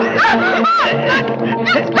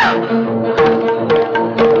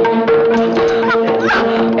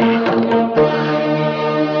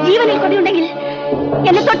 ജീവനിൽ കൊതിയുണ്ടെങ്കിൽ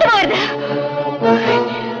എന്നെ തൊട്ടുപോകരുത്.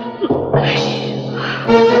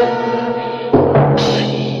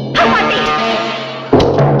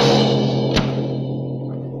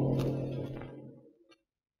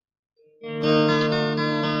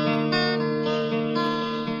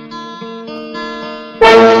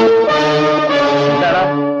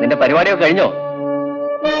 നിന്റെ പരിപാടിയൊക്കെ കഴിഞ്ഞോ?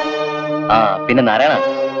 പിന്നെ നാരായണ,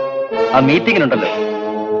 ആ മീറ്റിങ്ങിനുണ്ടല്ലോ,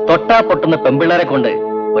 തൊട്ടാ പൊട്ടുന്ന പെമ്പിള്ളേരെ കൊണ്ട്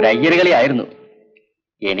ഒരു അയ്യരുകളി ആയിരുന്നു.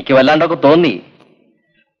 എനിക്ക് വല്ലാണ്ടൊക്കെ തോന്നി.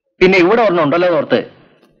 പിന്നെ ഇവിടെ ഒരെണ്ണം ഉണ്ടല്ലോ ഓർത്ത്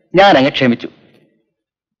ഞാൻ അങ്ങ് ക്ഷമിച്ചു.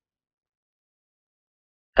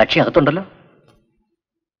 കക്ഷി അകത്തുണ്ടല്ലോ.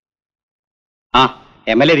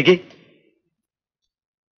 MLA ഇരിക്ക്.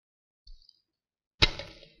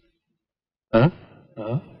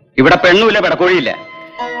 ഇവിടെ പെണ്ണുമില്ല പെടക്കോഴിയില്ല.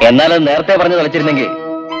 എന്നാലും നേരത്തെ പറഞ്ഞു കളിച്ചിരുന്നെങ്കിൽ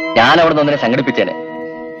ഞാൻ അവിടെ നിന്ന് ഒന്നിനെ സംഘടിപ്പിച്ചേനെ.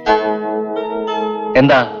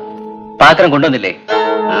 എന്താ പാത്രം കൊണ്ടുവന്നില്ലേ?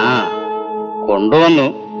 ആ കൊണ്ടുവന്നു,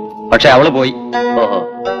 പക്ഷെ അവള് പോയി. ഓഹോ,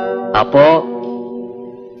 അപ്പോ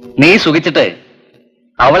നീ സുഖിച്ചിട്ട്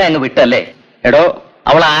അവളെ അങ്ങ് വിട്ടല്ലേ? എടോ,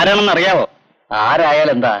 അവൾ ആരാണെന്ന് അറിയാവോ?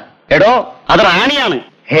 ആരായാലും എന്താ? എടോ, അത് റാണിയാണ്.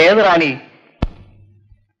 ഏത് റാണി?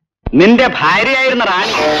 നിന്റെ ഭാര്യയായിരുന്ന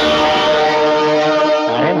റാണി.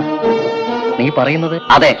 ആരാണ് നീ പറയുന്നത്?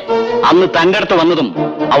 അതെ, അന്ന് തന്റെ അടുത്ത് വന്നതും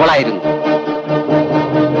അവളായിരുന്നു.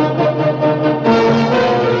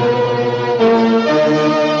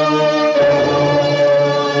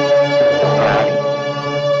 റാണി.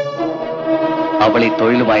 അവൾ ഈ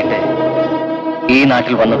തൊഴിലുമായിട്ട് ഈ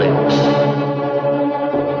നാട്ടിൽ വന്നത്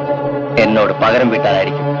എന്നോട് പകരം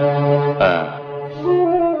വീട്ടാനായിരിക്കും.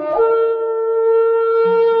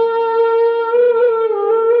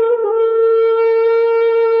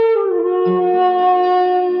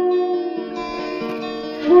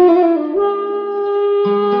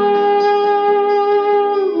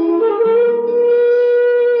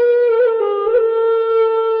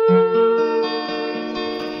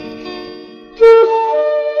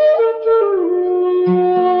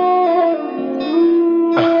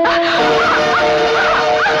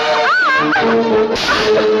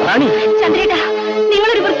 ചന്ദ്രേട്ടാ,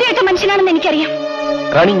 നിങ്ങളൊരു വൃത്തിയായിട്ട മനുഷ്യനാണെന്ന് എനിക്കറിയാം.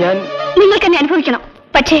 റാണി, ഞാൻ നിങ്ങൾക്ക് എന്നെ അനുഭവിക്കണം.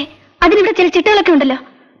 പക്ഷേ അതിനിവിടെ ചില ചിട്ടകളൊക്കെ ഉണ്ടല്ലോ.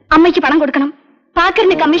 അമ്മയ്ക്ക് പണം കൊടുക്കണം,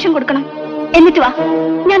 പാക്കറിന് കമ്മീഷൻ കൊടുക്കണം. എന്നിട്ട് വാ,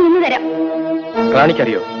 ഞാൻ നിന്ന് തരാം.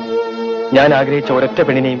 റാണിക്കറിയോ, ഞാൻ ആഗ്രഹിച്ച ഒരൊറ്റ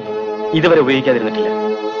പെണ്ണിനെയും ഇതുവരെ ഉപയോഗിക്കാതിരുന്നിട്ടില്ല.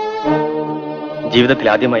 ജീവിതത്തിൽ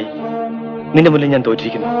ആദ്യമായി നിന്റെ മുന്നിൽ ഞാൻ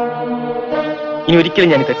തോറ്റിരിക്കുന്നു. ഇനി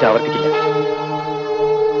ഒരിക്കലും ഞാൻ ഈ തെറ്റ് ആവർത്തിക്കില്ല.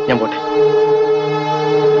 ഞാൻ പോട്ടെ.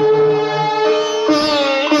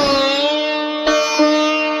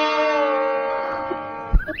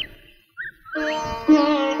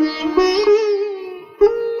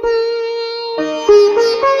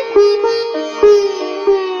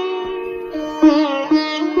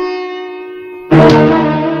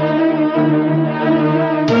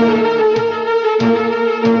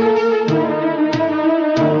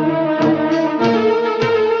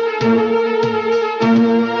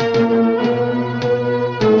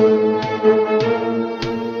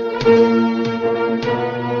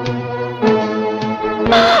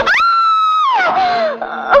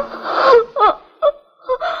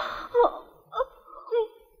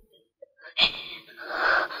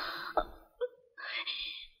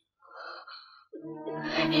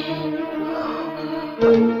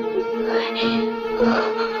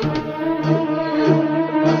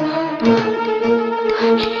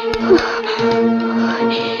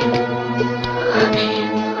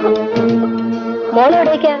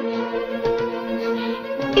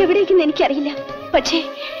 എവിടേക്കെന്ന് എനിക്കറിയില്ല. പക്ഷേ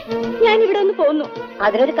ഞാൻ ഇവിടെ ഒന്ന് പോകുന്നു.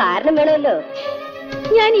 അതിനൊരു കാരണം വേണമല്ലോ.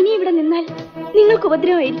 ഞാൻ ഇനി ഇവിടെ നിന്നാൽ നിങ്ങൾക്ക്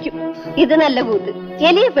ഉപദ്രവമായിരിക്കും. ഇത് നല്ല കൂത്ത്.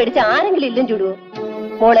 എലിയെ പിടിച്ച് ആരെങ്കിലും ഇല്ലും ചുടുവോ?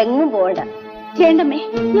 മോളെങ്ങും പോകണ്ട. വേണ്ടമ്മേ,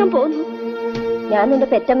 ഞാൻ പോകുന്നു. ഞാൻ നിന്റെ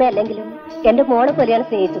പെറ്റമ്മ അല്ലെങ്കിലും എന്റെ മോളെ പോലെയാണ്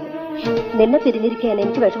സ്നേഹിച്ചത്. നിന്നെ പിരിഞ്ഞിരിക്കാൻ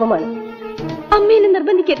എനിക്ക് വിഷമമാണ്. അമ്മേനെ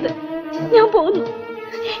നിർബന്ധിക്കരുത്. ഞാൻ പോകുന്നു.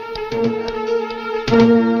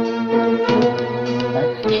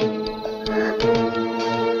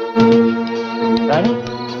 റാണി,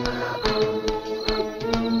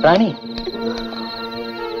 റാണി,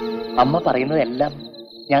 അമ്മ പറയുന്നതെല്ലാം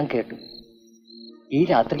ഞാൻ കേട്ടു. ഈ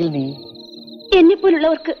രാത്രിയിൽ നീ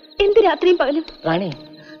എന്നെപ്പോലുള്ളവർക്ക് എന്ത് രാത്രിയും പകലും. റാണി,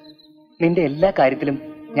 നിന്റെ എല്ലാ കാര്യത്തിലും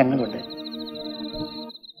ഞങ്ങളുണ്ട്.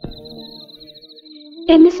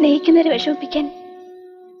 എന്നെ സ്നേഹിക്കുന്നവരെ വിഷമിപ്പിക്കാൻ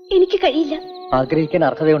എനിക്ക് കഴിയില്ല. ആഗ്രഹിക്കാൻ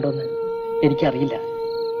അർഹതയുണ്ടോന്ന് എനിക്കറിയില്ല.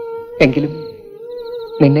 എങ്കിലും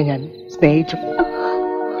നിന്നെ ഞാൻ സ്നേഹിച്ചു.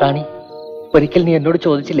 റാണി, ഒരിക്കൽ നീ എന്നോട്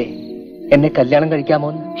ചോദിച്ചില്ലേ എന്നെ കല്യാണം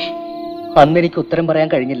കഴിക്കാമോന്ന്? അന്ന് എനിക്ക് ഉത്തരം പറയാൻ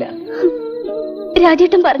കഴിഞ്ഞില്ല.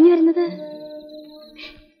 രാജേട്ടൻ പറഞ്ഞു വരുന്നത്?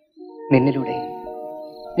 നിന്നിലൂടെ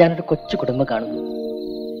ഞാനൊരു കൊച്ചു കുടുംബം കാണുന്നു.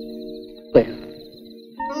 വരൂ,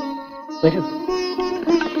 വരൂ.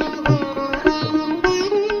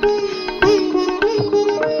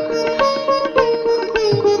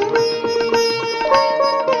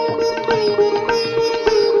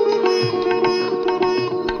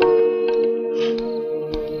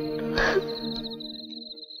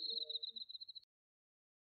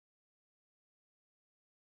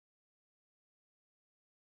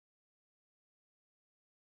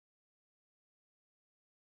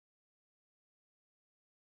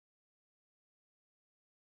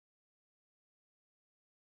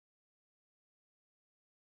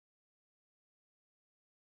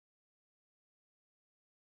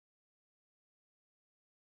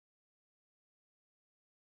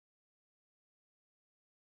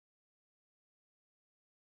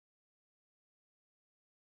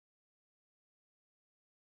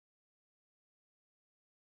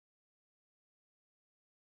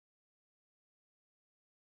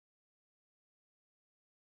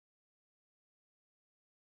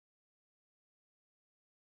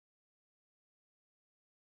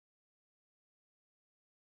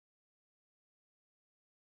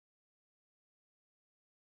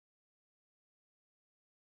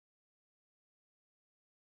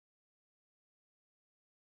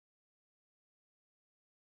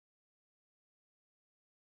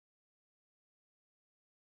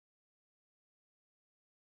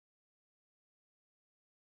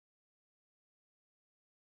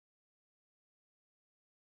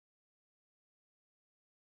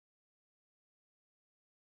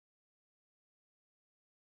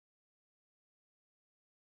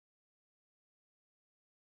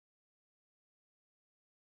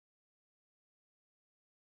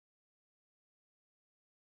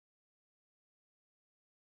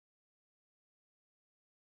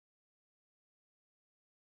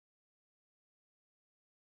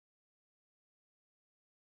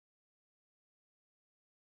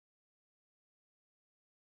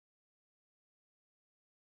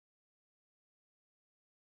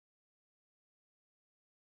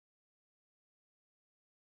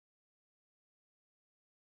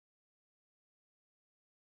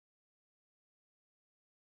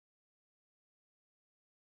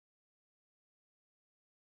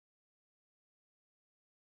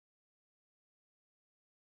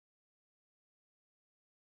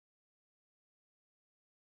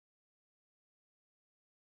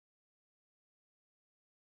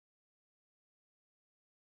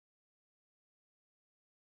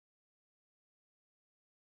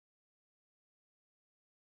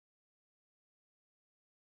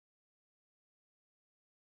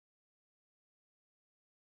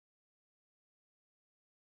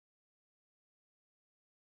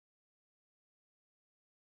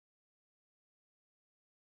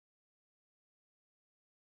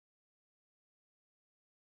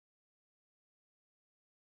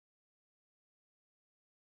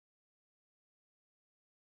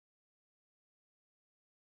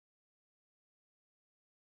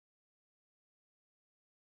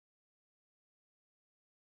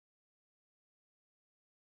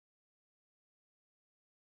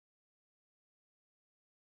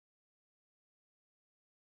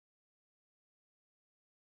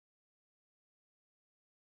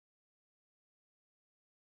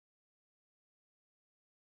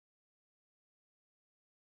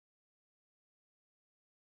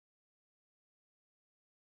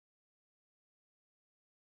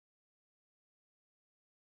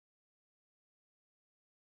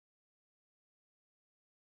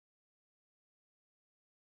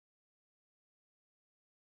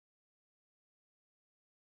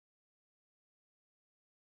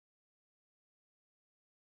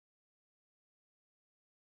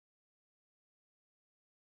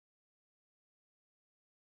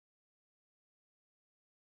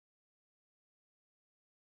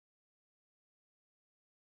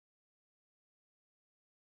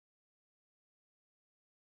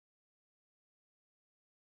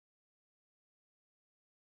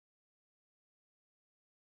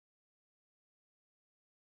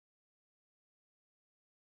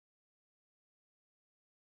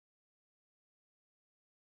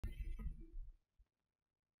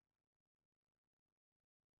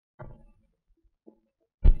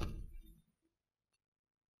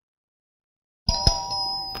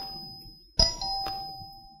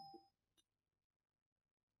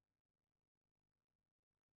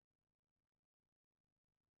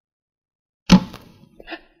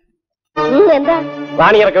 എന്താ?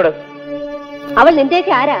 റാണി ഇറക്കിവിട്. അവൾ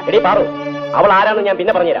നിന്റെയൊക്കെ ആരാ? എടി പാറു, അവൾ ആരാന്ന് ഞാൻ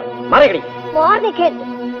പിന്നെ പറഞ്ഞുതരാം. മാറിയടി.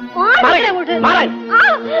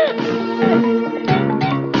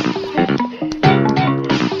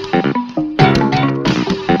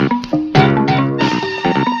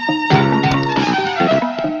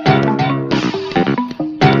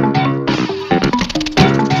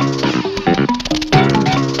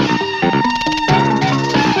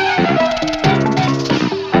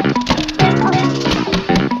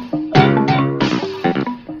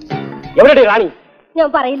 എവിടെടി റാണി? ഞാൻ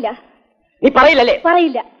പറയില്ല. നീ പറയില്ലല്ലേ?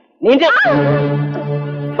 പറയില്ല. നീ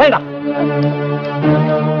വേണ്ട.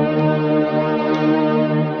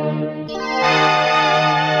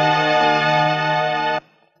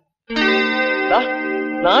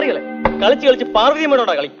 നാറികളെ കളിച്ച് കളിച്ച്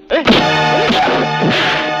പാർവതിയമ്മയോടാ കളി.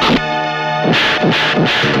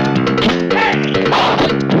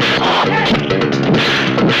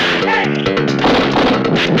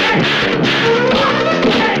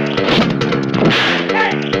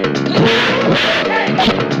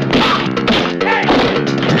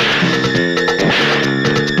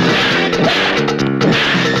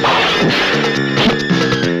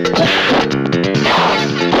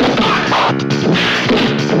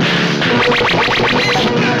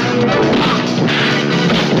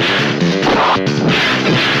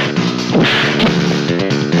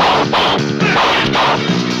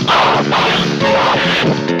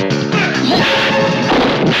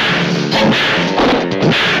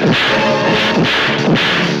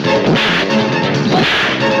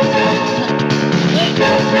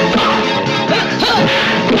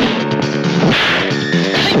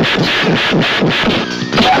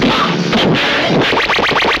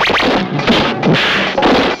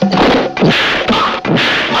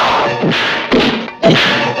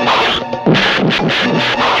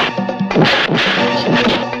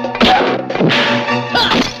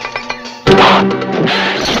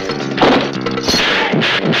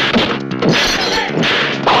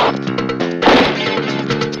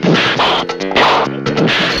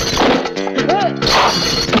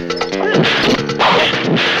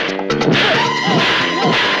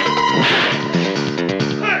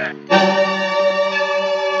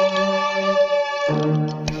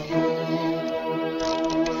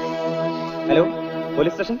 Hello,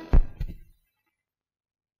 police station.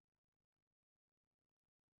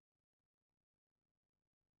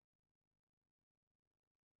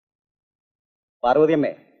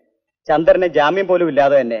 പാർവതിയമ്മേ, ചന്ദ്രന് ജാമ്യം പോലും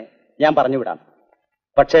ഇല്ലാതെ തന്നെ ഞാൻ പറഞ്ഞുവിടാം.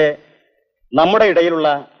 പക്ഷേ നമ്മുടെ ഇടയിലുള്ള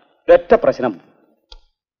ഒറ്റ പ്രശ്നം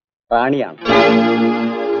റാണിയാണ്.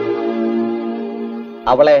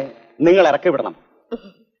 അവളെ നിങ്ങൾ ഇറക്കി വിടണം.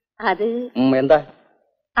 അത് എന്താ?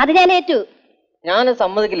 അത് ഞാൻ ഏറ്റു. ഞാൻ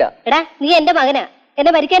സമ്മതിക്കില്ല. എടാ, നീ എന്റെ മകനാ,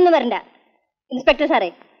 എന്നെ മരിക്കാനൊന്നും വരണ്ട. ഇൻസ്പെക്ടർ സാറേ,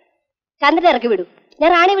 ചന്ദ്രനെ ഇറക്കി വിടൂ. ഞാൻ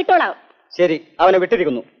റാണി വിട്ടോളാം. ശരി, അവനെ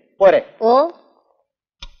വിട്ടിരിക്കുന്നു. പോരെ? ഓ,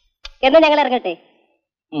 എന്നാ ഞങ്ങൾ ഇറങ്ങട്ടെ.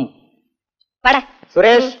 പടാ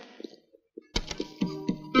സുരേഷ്.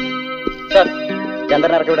 സർ,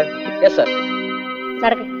 ചന്ദ്രനെ ഇറക്കി വിട. Yes sir.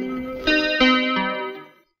 നടക്ക്.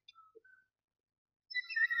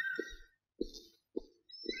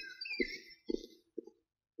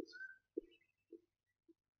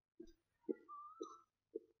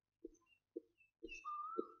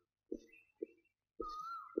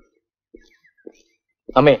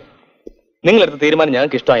 അമ്മേ, നിങ്ങളെടുത്ത തീരുമാനം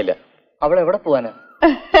ഞങ്ങൾക്ക് ഇഷ്ടമായില്ല. അവൾ എവിടെ പോവാനാ?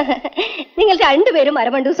 നിങ്ങൾ രണ്ടുപേരും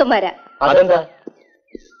മരമണ്ടൂസന്മാരാ. അതെന്താ?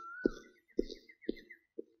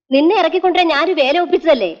 നിന്നെ ഇറക്കിക്കൊണ്ടേ ഞാനൊരു വേല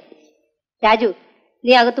ഒപ്പിച്ചതല്ലേ. രാജു,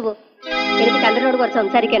 നീ അകത്തു പോ. എനിക്ക് ചന്ദ്രനോട് കുറച്ച്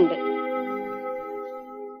സംസാരിക്കാനുണ്ട്.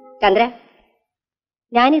 ചന്ദ്ര,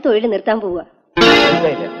 ഞാൻ ഈ തൊഴിൽ നിർത്താൻ പോവുക.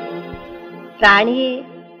 റാണിയെ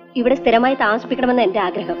ഇവിടെ സ്ഥിരമായി താമസിപ്പിക്കണമെന്ന് എന്റെ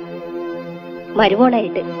ആഗ്രഹം.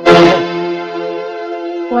 മരുമോളായിട്ട്.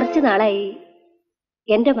 കുറച്ചു നാളായി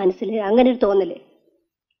എന്റെ മനസ്സിൽ അങ്ങനെ ഒരു തോന്നല്.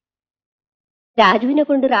 രാജുവിനെ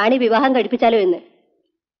കൊണ്ട് റാണി വിവാഹം കഴിപ്പിച്ചാലോ എന്ന്.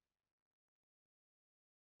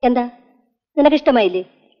 എന്താ, നിനക്കിഷ്ടമായില്ലേ?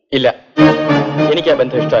 ഇല്ല, എനിക്ക് ആ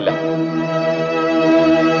ബന്ധം ഇഷ്ടമല്ല.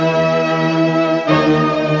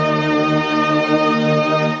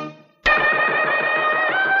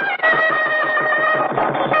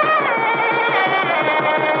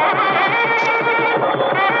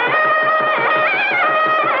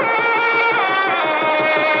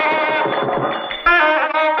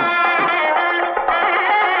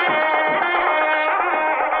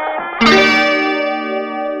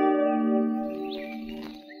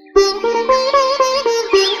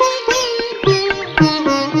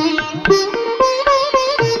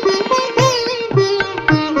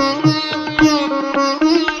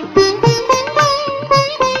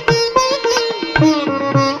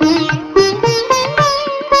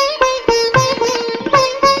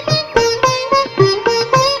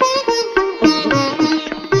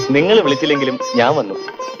 വിളിച്ചില്ലെങ്കിലും ഞാൻ വന്നു.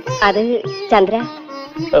 അത് ചന്ദ്ര,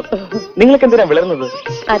 നിങ്ങൾക്ക് എന്തിനാ വിളർന്നത്?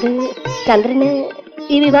 അത് ചന്ദ്രന്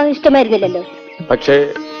ഈ വിവാഹം ഇഷ്ടമായിരുന്നില്ലല്ലോ. പക്ഷേ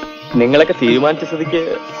നിങ്ങളൊക്കെ തീരുമാനിച്ച സ്ഥിതിക്ക്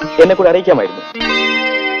എന്നെ കൂടെ അറിയിക്കാമായിരുന്നു.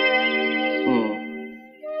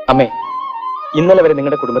 അമ്മേ, ഇന്നലെ വരെ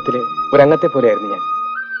നിങ്ങളുടെ കുടുംബത്തില് ഒരംഗത്തെ പോലെയായിരുന്നു ഞാൻ.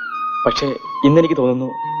 പക്ഷേ ഇന്നെനിക്ക് തോന്നുന്നു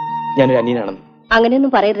ഞാനൊരു അന്യനാണെന്ന്.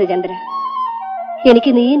 അങ്ങനെയൊന്നും പറയരുത് ചന്ദ്ര.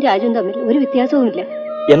 എനിക്ക് നീയും രാജുവും തമ്മിൽ ഒരു വ്യത്യാസവുമില്ല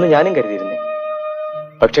എന്ന് ഞാനും കരുതിയിരുന്നു.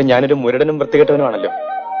 പക്ഷെ ഞാനൊരു മുരടനും വൃത്തികെട്ടവനുമാണല്ലോ.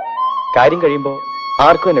 കാര്യം കഴിയുമ്പോ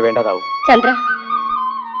ആർക്കും എന്നെ വേണ്ടാതാവും. ചന്ദ്ര,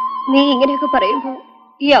 നീ ഇങ്ങനെയൊക്കെ പറയുമ്പോ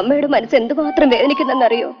ഈ അമ്മയുടെ മനസ്സ് എന്തുമാത്രം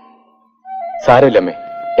വേദനിക്കുന്നെന്നറിയോ? സാരമില്ലമ്മേ,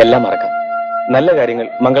 എല്ലാം മറക്കാം. നല്ല കാര്യങ്ങൾ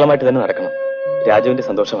മംഗളമായിട്ട് തന്നെ നടക്കണം. രാജുവിന്റെ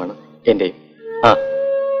സന്തോഷമാണ് എന്റെയും. ആ,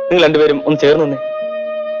 നിങ്ങൾ രണ്ടുപേരും ഒന്ന് ചേർന്ന് നിന്നേ.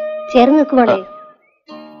 ചേർന്ന് നിൽക്കുവാണേ.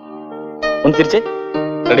 ഒന്ന് തിരിച്ചേ.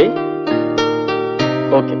 റെഡി?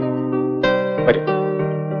 ഓക്കെ, വരൂ.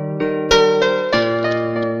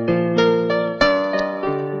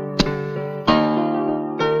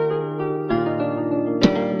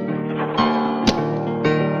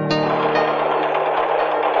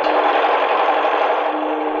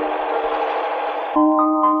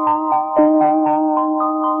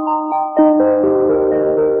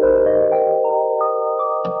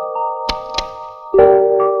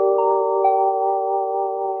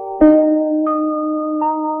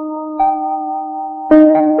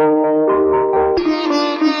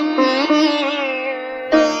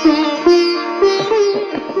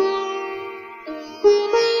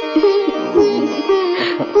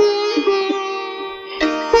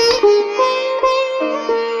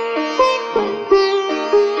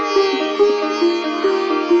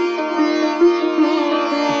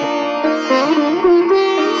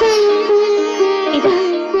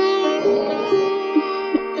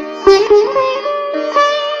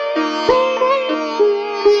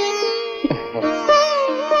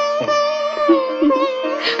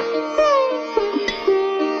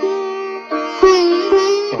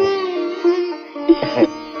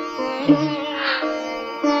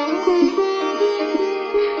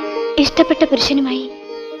 ഇഷ്ടപ്പെട്ട പുരുഷനുമായി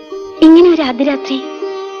ഇങ്ങനെ ഒരു അർദ്ധരാത്രി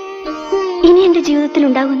ഇനി എന്റെ ജീവിതത്തിൽ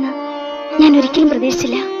ഉണ്ടാകുന്ന ഞാൻ ഒരിക്കലും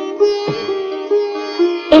പ്രതീക്ഷിച്ചില്ല.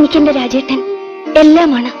 എനിക്കെന്റെ രാജേട്ടൻ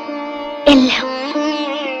എല്ലാമാണ്, എല്ലാം.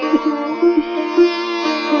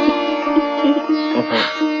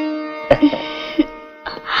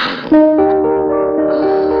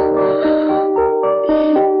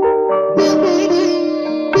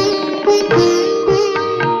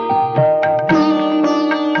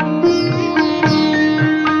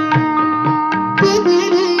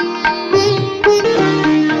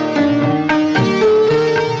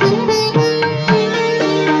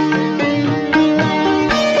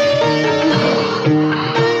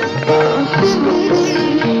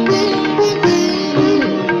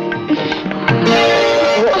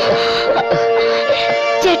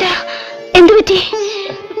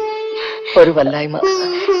 ഒരു വല്ലായ്മ.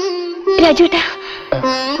 രാജുവേട്ടാ,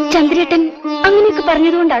 ചന്ദ്രേട്ടൻ അങ്ങനെയൊക്കെ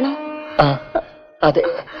പറഞ്ഞതുകൊണ്ടാണോ? അതെ.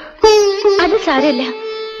 അത് സാരമില്ല.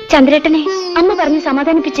 ചന്ദ്രേട്ടനെ അമ്മ പറഞ്ഞ്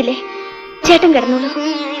സമാധാനിപ്പിച്ചില്ലേ? ചേട്ടൻ കിടന്നോളൂ.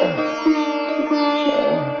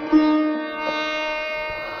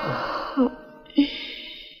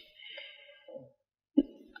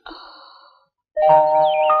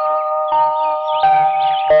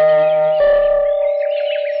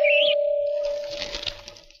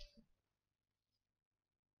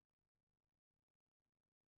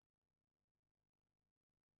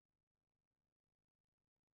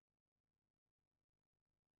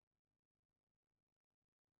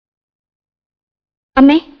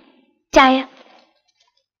 അമ്മേ, ചായ.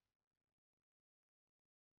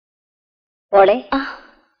 മോളെ,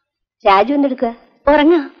 രാജു എന്തെടുക്ക?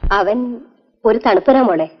 ഉറങ്ങ. അവൻ ഒരു തണുപ്പനാ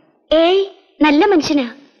മോളെ. ഏയ്, നല്ല മനുഷ്യനാ.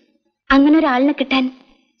 അങ്ങനെ ഒരാളിനെ കിട്ടാൻ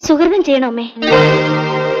സുഹൃതം ചെയ്യണോ അമ്മേ?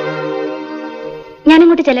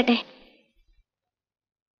 ഞാനിങ്ങോട്ട് ചെല്ലട്ടെ?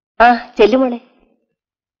 ആ, ചെല്ലു മോളെ.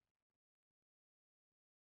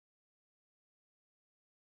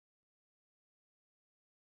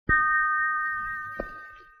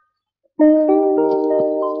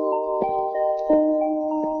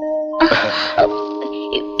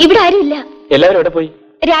 ഇവിടെ ആരുമില്ല. എല്ലാവരും എവിടെ പോയി?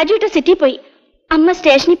 രാജുവിട്ട് സിറ്റി പോയി, അമ്മ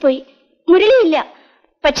സ്റ്റേഷനിൽ പോയി, മുരളിയില്ല.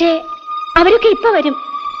 പക്ഷേ അവരൊക്കെ ഇപ്പൊ വരും.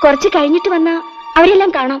 കുറച്ച് കഴിഞ്ഞിട്ട് വന്നാ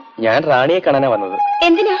അവരെല്ലാം കാണാം. ഞാൻ റാണിയെ കാണാനാ വന്നത്.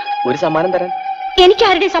 എന്തിനാ? ഒരു സമ്മാനം തരാൻ. എനിക്ക്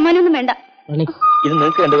ആരുടെ സമ്മാനമൊന്നും വേണ്ട. ഇത്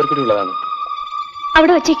നിങ്ങൾക്ക് രണ്ടുപേർക്കൂടി ഉള്ളതാണ്.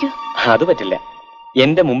 അവിടെ വച്ചേക്കൂ. അത് പറ്റില്ല.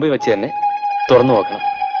 എന്റെ മുമ്പിൽ വെച്ച് തന്നെ തുറന്നു നോക്കണം.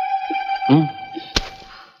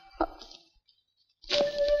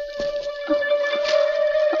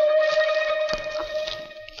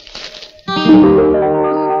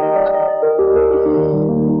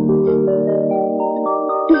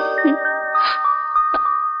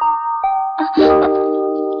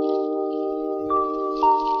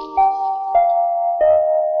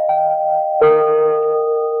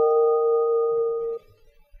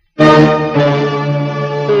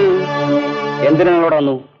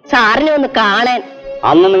 വന്നു? സാറിനെ ഒന്ന് കാണാൻ.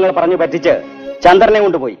 അന്ന് നിങ്ങൾ പറഞ്ഞു പറ്റിച്ച് ചന്ദ്രനെ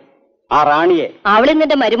കൊണ്ടുപോയി. ആ റാണിയെ.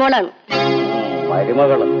 അവളിന്നെന്റെ മരുമോളാണ്.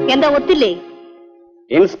 മരുമകള്? എന്താ ഒത്തില്ലേ?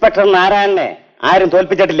 ഇൻസ്പെക്ടർ നാരായണനെ ആരും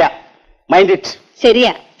തോൽപ്പിച്ചിട്ടില്ല. Mind it.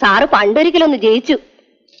 ശരിയാ, സാറ് പണ്ടൊരിക്കലൊന്ന് ജയിച്ചു.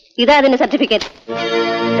 ഇതാ അതിന്റെ സർട്ടിഫിക്കറ്റ്.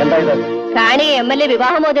 എന്താ ഇത്? റാണിയെ MLA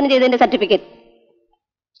വിവാഹമോചനം ചെയ്തതിന്റെ സർട്ടിഫിക്കറ്റ്.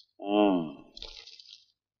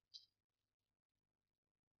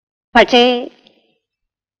 പക്ഷേ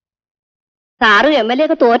സാറും MLA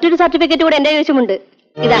ഒക്കെ തോറ്റൊരു സർട്ടിഫിക്കറ്റ് കൂടെ എന്റെ കൈവശമുണ്ട്.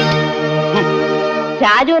 ഇതാ,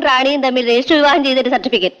 രാജുവും റാണിയും തമ്മിൽ രജിസ്റ്റർ വിവാഹം ചെയ്തൊരു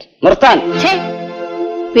സർട്ടിഫിക്കറ്റ്. നിർത്താൻ.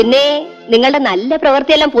 പിന്നെ നിങ്ങളുടെ നല്ല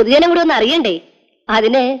പ്രവൃത്തിയെല്ലാം പൊതുജനം കൂടെ ഒന്ന് അറിയണ്ടേ?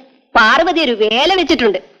 അതിന് പാർവതി ഒരു വേല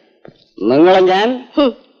വെച്ചിട്ടുണ്ട്. നിങ്ങളെ ഞാൻ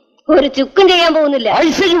ഒരു ചുക്കും ചെയ്യാൻ പോകുന്നില്ല.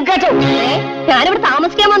 ഞാനിവിടെ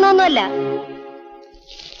താമസിക്കാൻ വന്നൊന്നുമല്ല.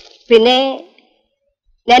 പിന്നെ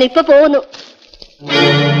ഞാനിപ്പോ പോകുന്നു.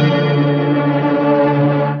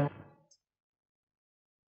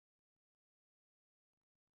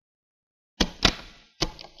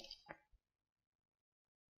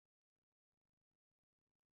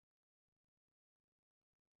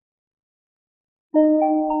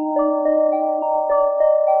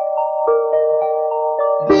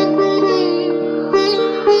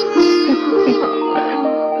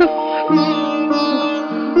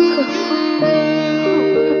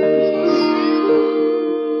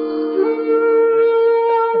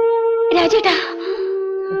 രാജേട്ടാ,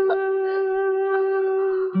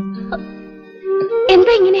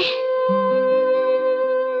 എന്താ ഇങ്ങനെ?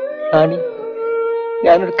 റാണി,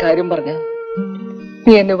 ഞാനൊരു കാര്യം പറഞ്ഞ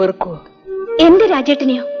നീ എന്നെ വെറുക്കുവോ? എന്റെ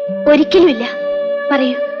രാജേട്ടനെയോ? ഒരിക്കലുമില്ല.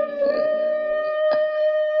 പറയൂ.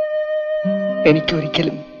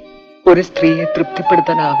 എനിക്കൊരിക്കലും ഒരു സ്ത്രീയെ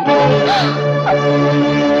തൃപ്തിപ്പെടുത്താനാവില്ല.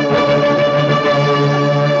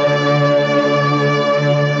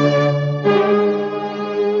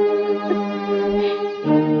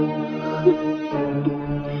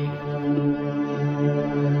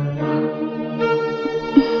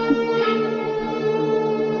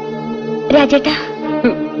 രാജേട്ടാ,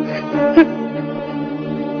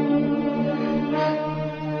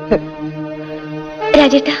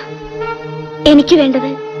 രാജേട്ടാ, എനിക്ക് വേണ്ടത്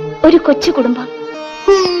ഒരു കൊച്ചു കുടുംബം,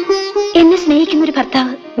 എന്നെ സ്നേഹിക്കുന്ന ഒരു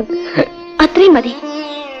ഭർത്താവ്. അത്രയും മതി.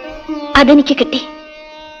 അതെനിക്ക് കിട്ടി.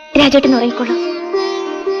 രാജേട്ടൻ ഉറങ്ങിക്കോളൂ.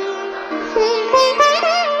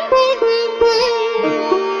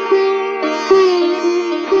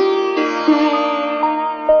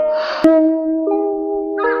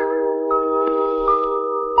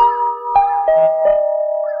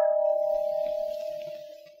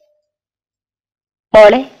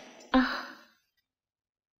 മോളെ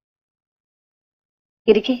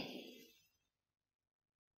ഇരിക്കേ.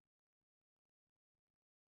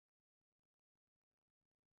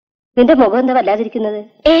 നിന്റെ മുഖം എന്താ വല്ലാതിരിക്കുന്നത്?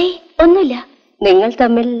 ഏയ്, ഒന്നുമില്ല. നിങ്ങൾ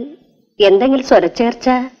തമ്മിൽ എന്തെങ്കിലും സ്വരച്ചേർച്ച?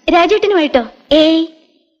 രാജേട്ടനുമായിട്ടോ? ഏയ്,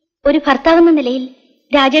 ഒരു ഭർത്താവെന്ന നിലയിൽ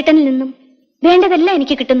രാജേട്ടനിൽ നിന്നും വേണ്ടതെല്ലാം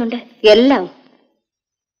എനിക്ക് കിട്ടുന്നുണ്ട്. എല്ലാം?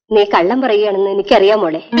 നീ കള്ളം പറയുകയാണെന്ന് എനിക്കറിയാം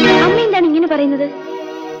മോളെ. അമ്മ എന്താണ് ഇങ്ങനെ പറയുന്നത്?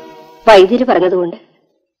 വൈദ്യര് പറഞ്ഞതുകൊണ്ട്.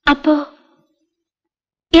 അപ്പോ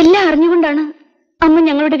എല്ലാം അറിഞ്ഞുകൊണ്ടാണ് അമ്മ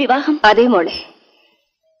ഞങ്ങളുടെ വിവാഹം? അതേ മോളെ,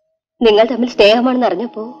 നിങ്ങൾ തമ്മിൽ സ്നേഹമാണെന്ന്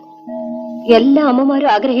അറിഞ്ഞപ്പോ എല്ലാ അമ്മമാരും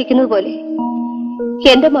ആഗ്രഹിക്കുന്നത് പോലെ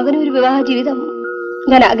എന്റെ മകനും ഒരു വിവാഹ ജീവിതം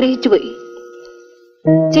ഞാൻ ആഗ്രഹിച്ചുപോയി.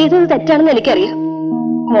 ചെയ്തത് തെറ്റാണെന്ന് എനിക്കറിയാം.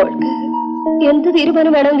 മോൾക്ക് എന്ത്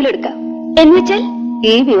തീരുമാനം വേണമെങ്കിലും എടുക്കാം. എന്നുവെച്ചാൽ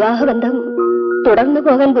ഈ വിവാഹബന്ധം തുടർന്നു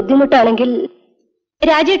പോകാൻ ബുദ്ധിമുട്ടാണെങ്കിൽ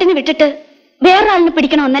രാജേട്ടനെ വിട്ടിട്ട് വേറൊരാളിനെ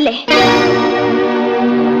പിടിക്കണമെന്നല്ലേ?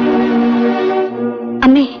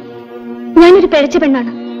 അമ്മേ, ഞാനൊരു പിഴച്ച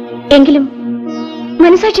പെണ്ണാണ്. എങ്കിലും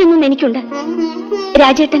മനസാക്ഷിയൊന്നും എനിക്കുണ്ട്.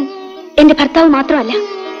 രാജേട്ടൻ എന്റെ ഭർത്താവ് മാത്രമല്ല,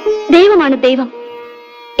 ദൈവമാണ് ദൈവം.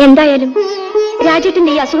 എന്തായാലും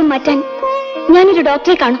രാജേട്ടന്റെ ഈ അസുഖം മാറ്റാൻ ഞാനൊരു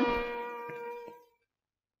ഡോക്ടറെ കാണും.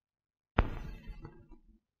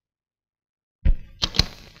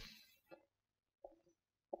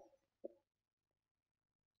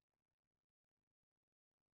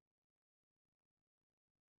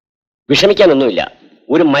 വിഷമിക്കാനൊന്നുമില്ല.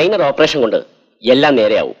 ഒരു മൈനർ ഓപ്പറേഷൻ കൊണ്ട് എല്ലാം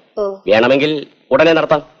നേരെയാവും. വേണമെങ്കിൽ ഉടനെ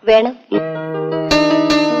നടത്താം. വേണം.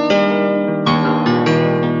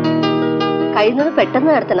 കഴിയുന്നത്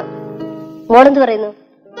പെട്ടെന്ന് നടത്തണം. മോളെന്ത് പറയുന്നു?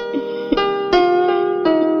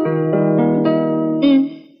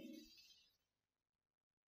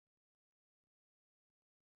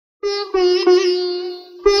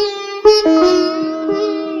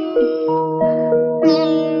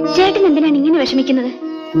 ചേട്ടൻ എന്തിനാണ് ഇങ്ങനെ വിഷമിക്കുന്നത്?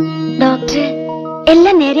 ഡോക്ടർ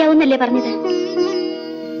എല്ലാം നേരെയാവുന്നല്ലേ പറഞ്ഞത്?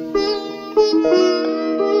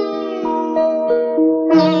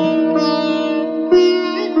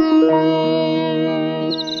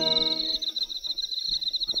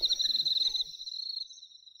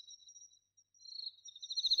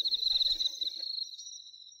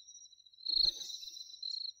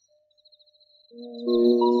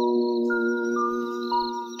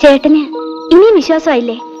 ചേട്ടന് ഇനിയും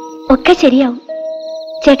വിശ്വാസമായില്ലേ? ഒക്കെ ശരിയാവും.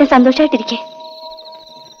 ചേട്ടൻ സന്തോഷമായിട്ടിരിക്കെ.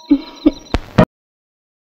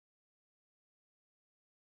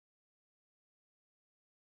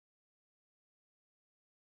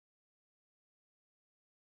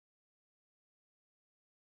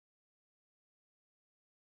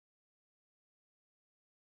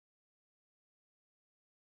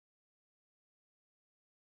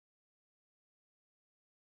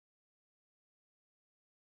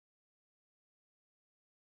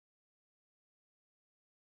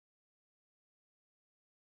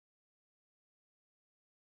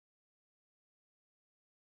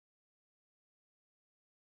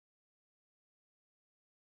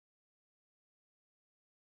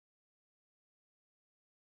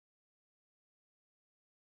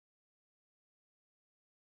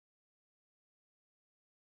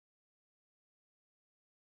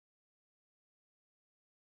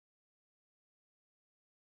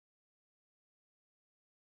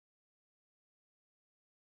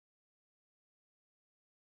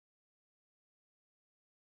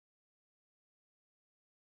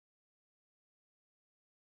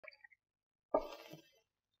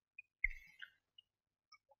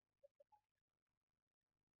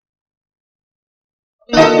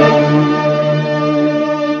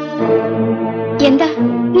 എന്താ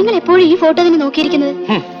നിങ്ങൾ എപ്പോഴും ഈ ഫോട്ടോ തന്നെ നോക്കിയിരിക്കുന്നത്?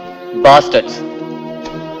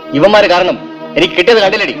 ഇവന്മാര് കാരണം എനിക്ക് കിട്ടിയത്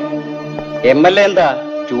കണ്ടില്ലടി. MLA എന്താ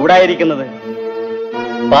ചൂടായിരിക്കുന്നത്?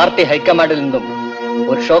 പാർട്ടി ഹൈക്കമാൻഡിൽ നിന്നും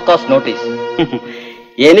ഒരു ഷോ കോസ് നോട്ടീസ്.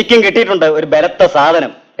 എനിക്കും കിട്ടിയിട്ടുണ്ട് ഒരു ബലത്ത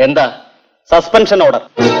സാധനം. എന്താ? Suspension order.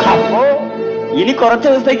 അപ്പോ ഇനി കുറച്ച്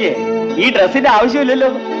ദിവസത്തേക്ക് ഈ ഡ്രസ്സിന്റെ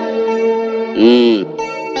ആവശ്യമില്ലല്ലോ.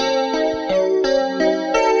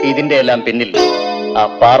 ഇതിന്റെ എല്ലാം പിന്നിൽ ആ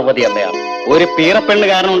പാർവതി അമ്മയാണ്. ഒരു പീറപ്പെണ്ണ്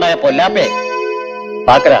കാരണം ഉണ്ടായ പൊല്ലാപ്പേ.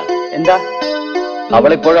 പാക്കര, എന്താ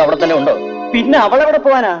അവളിപ്പോഴും അവിടെ തന്നെ ഉണ്ടോ? പിന്നെ അവളെവിടെ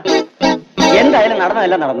പോവാനാ? എന്തായാലും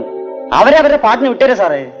നടന്നതെല്ലാം നടന്നു. അവരവരുടെ പാട്ടിന് വിട്ടേരെ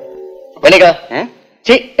സാറേ. എണീക്കടാ.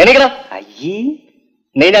 എണീക്കടാ. അയ്യേ,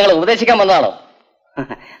 നീ ഞങ്ങളെ ഉപദേശിക്കാൻ വന്നതാണോ?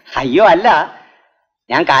 അയ്യോ അല്ല,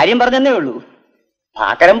 ഞാൻ കാര്യം പറഞ്ഞതേ ഉള്ളൂ.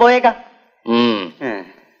 പാക്കരം പോയേക്കാം.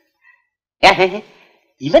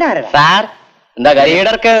 ഇവനാരാ? സാർ, എന്താ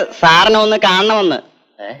ലീഡർക്ക് സാറിനെ ഒന്ന് കാണണമെന്ന്.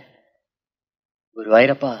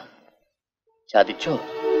 ഗുരുവായൂരപ്പ, ചതിച്ചോ?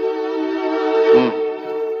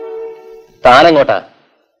 താനെങ്ങോട്ടാ?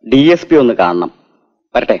 DSP ഒന്ന് കാണണം.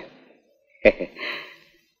 വരട്ടെ.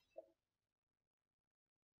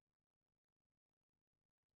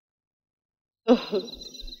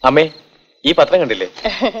 അമ്മേ, ഈ പത്രം കണ്ടില്ലേ?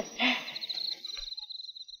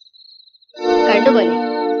 കണ്ടുപോലെ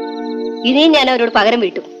ഇനിയും ഞാൻ അവരോട് പകരം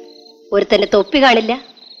വീട്ടും. ഒരുത്തന്റെ തൊപ്പി കാണില്ല,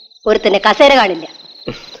 ഒരുത്തന്റെ കസേര കാണില്ല.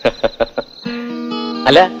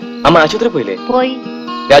 അല്ല, അമ്മ ആശുപത്രി പോയില്ലേ? പോയി.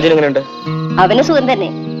 രാജുവിന് എങ്ങനെയുണ്ട്? അവന് സുഖം തന്നെ.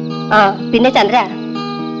 ആ പിന്നെ ചന്ദ്ര,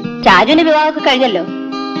 രാജുവിന്റെ വിവാഹമൊക്കെ കഴിഞ്ഞല്ലോ.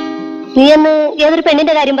 നീ അന്ന് ഏതൊരു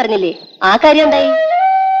പെണ്ണിന്റെ കാര്യം പറഞ്ഞില്ലേ, ആ കാര്യം എന്തായി?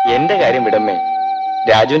 എന്റെ കാര്യം വിടമ്മേ,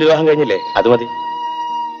 രാജുവിന്റെ വിവാഹം കഴിഞ്ഞില്ലേ, അത് മതി.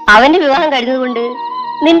 അവന്റെ വിവാഹം കഴിഞ്ഞതുകൊണ്ട്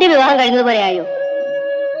നിന്റെ വിവാഹം കഴിഞ്ഞതുപോലെ ആയോ?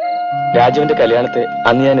 രാജുവിന്റെ കല്യാണത്തെ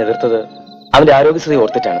അന്ന് ഞാൻ എതിർത്തത് അവന്റെ ആരോഗ്യസ്ഥിതി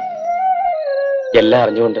ഓർത്തിട്ടാണ്. എല്ലാം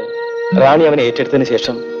അറിഞ്ഞുകൊണ്ട് റാണി അവനെ ഏറ്റെടുത്തതിന്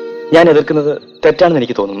ശേഷം ഞാൻ എതിർക്കുന്നത് തെറ്റാണെന്ന്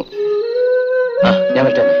എനിക്ക് തോന്നുന്നു. ഞാൻ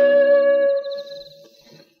വരട്ടെ.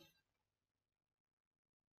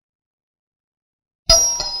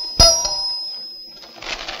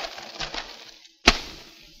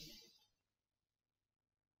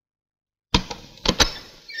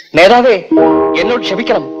 നേതാവേ, എന്നോട്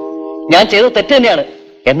ക്ഷമിക്കണം. ഞാൻ ചെയ്തത് തെറ്റ് തന്നെയാണ്.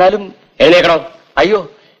 എന്നാലും എഴുന്നേക്കണോ? അയ്യോ,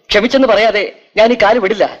 ക്ഷമിച്ചെന്ന് പറയാതെ ഞാൻ ഈ കാല്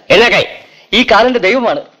വിടില്ല. എഴുന്നേക്കായി. ഈ കാലിന്റെ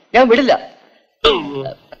ദൈവമാണ്, ഞാൻ വിടില്ല.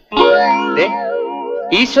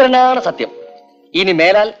 ഈശ്വരനാണ് സത്യം. ഇനി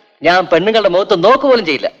മേലാൽ ഞാൻ പെണ്ണുങ്ങളുടെ മുഖത്ത് നോക്കുപോലും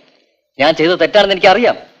ചെയ്യില്ല. ഞാൻ ചെയ്തത് തെറ്റാണെന്ന്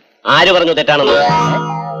എനിക്കറിയാം. ആര് പറഞ്ഞു തെറ്റാണെന്ന്?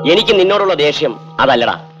 എനിക്ക് നിന്നോടുള്ള ദേഷ്യം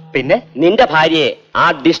അതല്ലടാ. പിന്നെ നിന്റെ ഭാര്യയെ ആ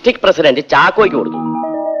ഡിസ്ട്രിക്ട് പ്രസിഡന്റ് ചാക്കോയ്ക്ക് കൊടുത്തു.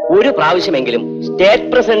 ഒരു പ്രാവശ്യമെങ്കിലും സ്റ്റേറ്റ്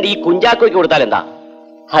പ്രസിഡന്റ് ഈ കുഞ്ചാക്കോയ്ക്ക് കൊടുത്താൽ എന്താ?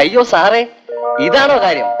 അയ്യോ സാറേ, ഇതാണോ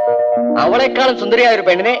കാര്യം? അവളെക്കാളും സുന്ദരിയായ ഒരു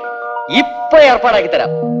പെണ്ണിനെ ഇപ്പൊ ഏർപ്പാടാക്കി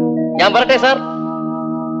തരാം. ഞാൻ പറട്ടെ sir?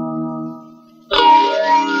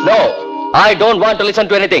 No, I don't want to listen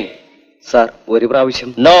to anything. Sir, ഒരു പ്രാവശ്യം.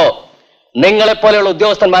 നോ, നിങ്ങളെപ്പോലെയുള്ള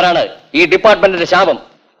ഉദ്യോഗസ്ഥന്മാരാണ് ഈ ഡിപ്പാർട്ട്മെന്റിന്റെ ശാപം.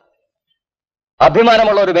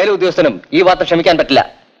 അഭിമാനമുള്ള ഒരു മേലുദ്യോഗസ്ഥനും ഈ വാർത്ത ക്ഷമിക്കാൻ പറ്റില്ല.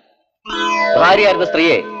 ഭാര്യയായിരുന്ന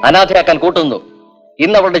സ്ത്രീയെ അനാഥയാക്കാൻ കൂട്ടുന്നു.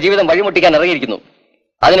 ഇന്ന് അവളുടെ ജീവിതം വഴിമുട്ടിക്കാൻ ഇറങ്ങിയിരിക്കുന്നു.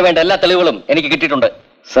 അതിനുവേണ്ട എല്ലാ തെളിവുകളും എനിക്ക് കിട്ടിയിട്ടുണ്ട്.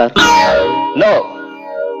 Sir, no,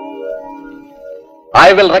 I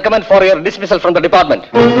will recommend for your dismissal from the department.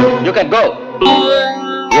 You can go.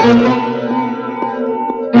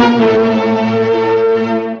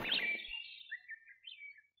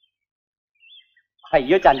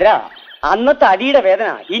 അയ്യോ ചന്ദ്ര, അന്നത്തെ അടിയുടെ വേദന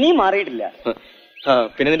ഇനിയും മാറിയിട്ടില്ല.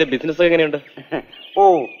 പിന്നെ നിന്റെ ബിസിനസ് എങ്ങനെയുണ്ട്? ഓ,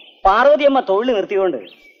 പാർവതിയമ്മ തൊഴിൽ നിർത്തിയോണ്ട്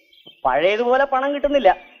പഴയതുപോലെ പണം കിട്ടുന്നില്ല.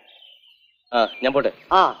 ഞാൻ പോട്ടെ.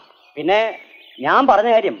 പിന്നെ ഞാൻ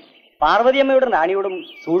പറഞ്ഞ കാര്യം പാർവതിയമ്മയോടും റാണിയോടും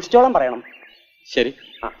സൂക്ഷിച്ചോളം പറയണം. ശരി.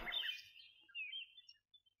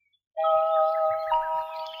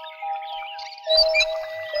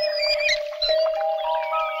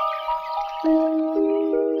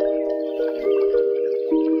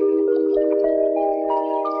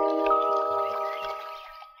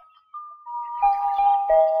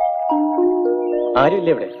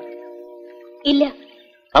 ആരുമില്ല ഇവിടെ? ഇല്ല.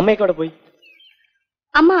 അമ്മയൊക്കെ അവിടെ പോയി?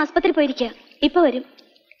 അമ്മ ആസ്പത്രി പോയിരിക്കുക, ഇപ്പൊ വരും.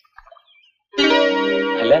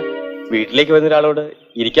 അല്ല, വീട്ടിലേക്ക് വരുന്ന ഒരാളോട്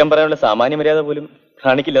ഇരിക്കാൻ പറയാനുള്ള സാമാന്യ മര്യാദ പോലും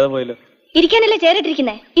കാണിക്കില്ലാതെ പോയല്ലോ. ഇരിക്കാനല്ലേ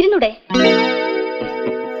ചേരിട്ടിരിക്കുന്നേ, ഇരുന്നൂടെ?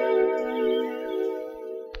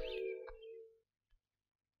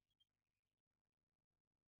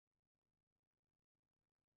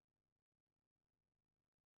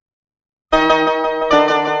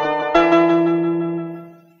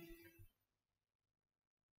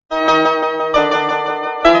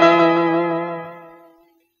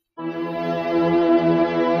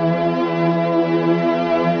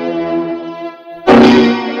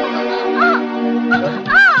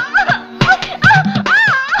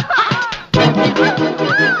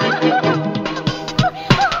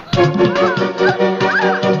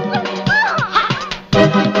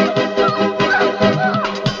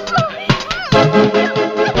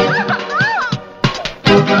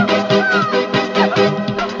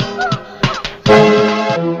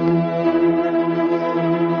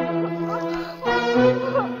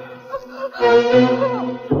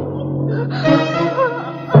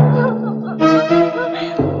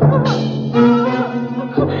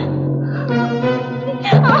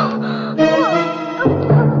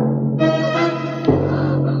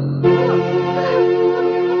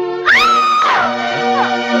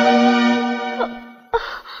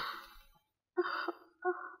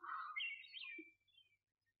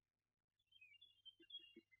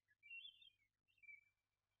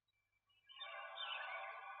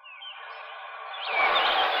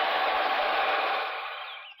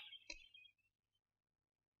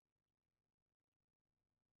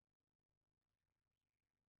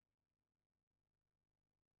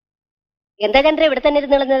 എന്താ ചന്ദ്ര ഇവിടെ തന്നെ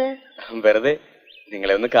ഇരുന്നുള്ളത്? വെറുതെ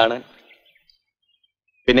നിങ്ങളെ ഒന്ന് കാണാൻ.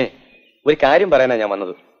 പിന്നെ ഒരു കാര്യം പറയാനാ ഞാൻ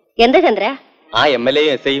വന്നത്. എന്താ ചന്ദ്ര? ആ MLA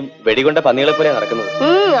യും SI യും വെടികൊണ്ട പന്നികളെ പോലെ നടക്കുന്നത്.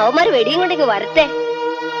 അവന്മാര് വെടിയും കൊണ്ടിങ്ങ് വരട്ടെ.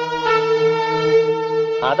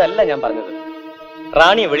 അതല്ല ഞാൻ പറഞ്ഞത്.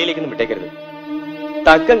 റാണിയെ വെളിയിലേക്കൊന്നും വിട്ടേക്കരുത്.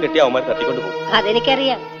 തക്കം കിട്ടിയ അവന്മാർ തട്ടിക്കൊണ്ട് പോകും.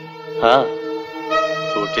 അതെനിക്കറിയാം.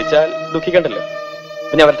 സൂക്ഷിച്ചാൽ ദുഃഖിക്കണ്ടല്ലോ.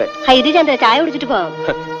 പിന്നെ വരട്ടെ. ഇത് ചന്ദ്ര, ചായ കുടിച്ചിട്ട് പോവാം.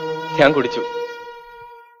 ഞാൻ കുടിച്ചു.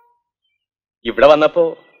 ഇവിടെ വന്നപ്പോ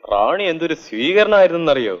റാണി എന്തൊരു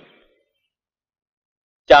സ്വീകരണമായിരുന്നറിയോ?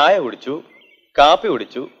 ചായ കുടിച്ചു, കാപ്പി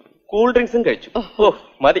കുടിച്ചു, കൂൾ ഡ്രിങ്ക്സും കഴിച്ചു. ഓ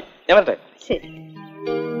മതി, ഞാൻ വരട്ടെ. ശരി.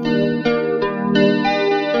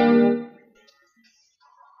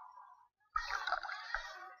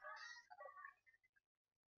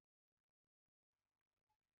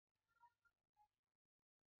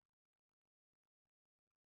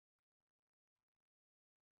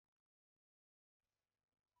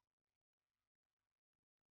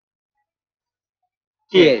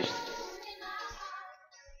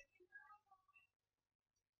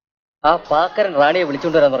 ആ പാക്കരൻ റാണിയെ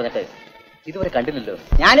വിളിച്ചുകൊണ്ട് വരാൻ പറഞ്ഞിട്ട് ഇതുവരെ കണ്ടില്ലല്ലോ.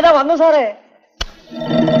 ഞാനിതാ വന്നു സാറേ.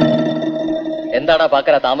 എന്താടാ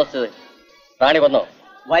പാക്കര താമസിച്ചത്? റാണി വന്നോ?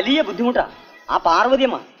 വലിയ ബുദ്ധിമുട്ടാ. ആ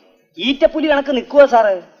പാർവതിയമ്മ ഈറ്റപ്പുലി കണക്ക് നിൽക്കുക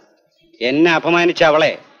സാറ്. എന്നെ അപമാനിച്ച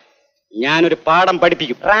അവളെ ഞാനൊരു പാഠം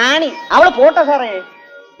പഠിപ്പിക്കും. റാണി അവള് പോട്ടെ സാറേ.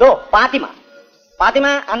 ദോ പാത്തിമ, പാത്തിമ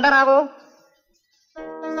അന്തറാവോ?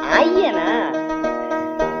 അയ്യനാ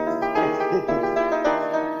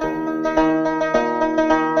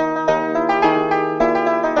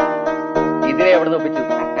ഇതിനെ എവിടെ നിന്ന് ഒപ്പിച്ചു?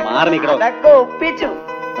 മാറി നിൽക്കണോ? അതൊക്കെ ഒപ്പിച്ചു.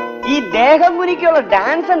 ഈ ദേഹം കുനിക്കുള്ള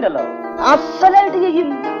ഡാൻസ് ഉണ്ടല്ലോ, അസലായിട്ട് ചെയ്യും.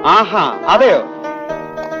 ആഹാ, അതെയോ?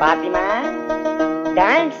 ഫാത്തിമ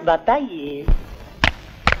ഡാൻസ് ബത്തായിയേ.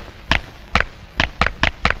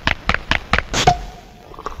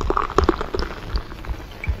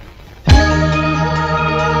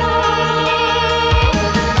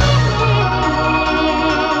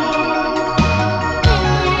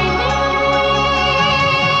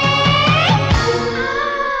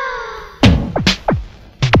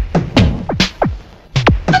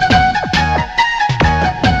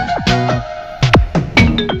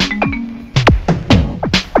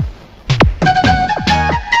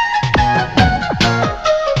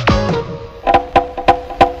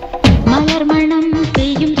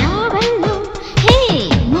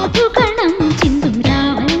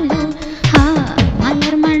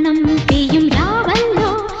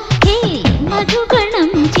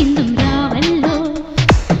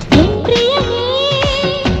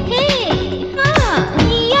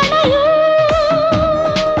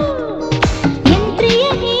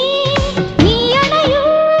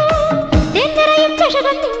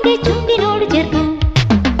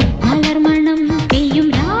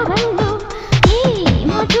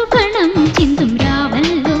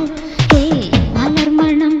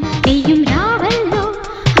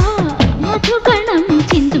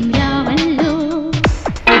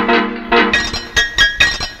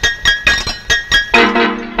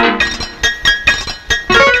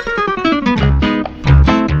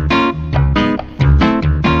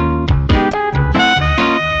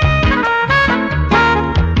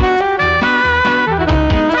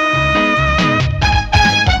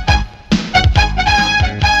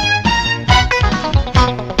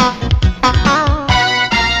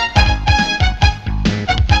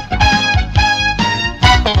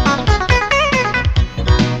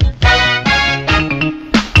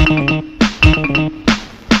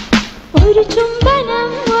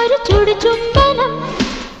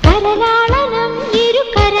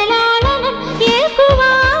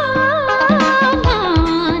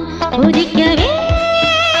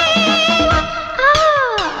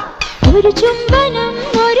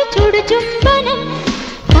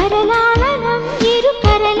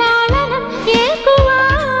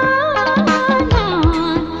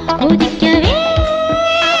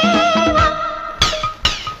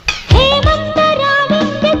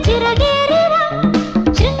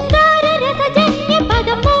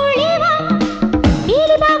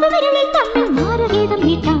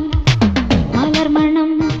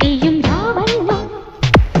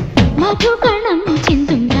 മധുകണം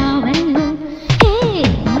ചിന്തും രാവല്ലോ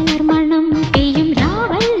മലർമണം പെയ്യും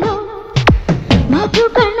രാവല്ലോ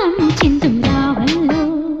മധുകണം ചിന്തും രാവല്ലോ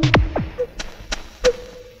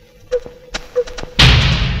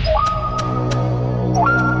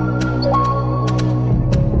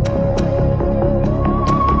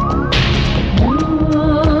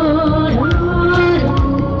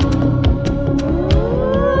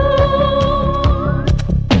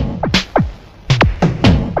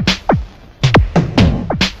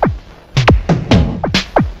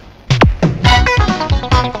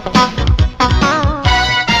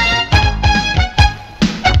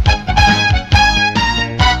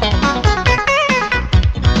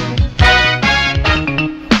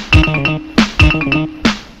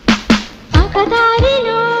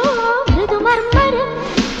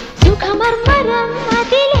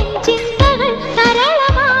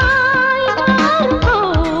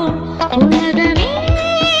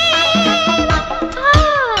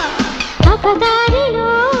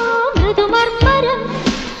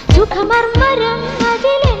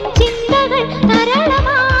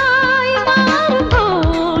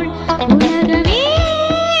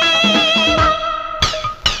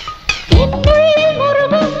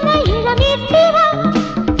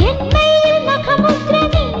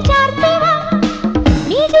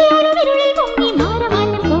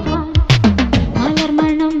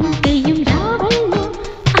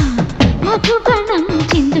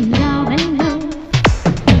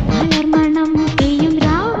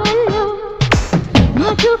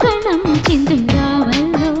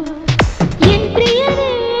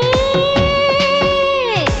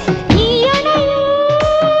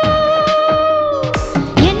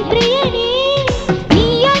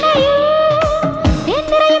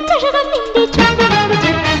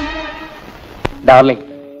ഡാർലിംഗ്,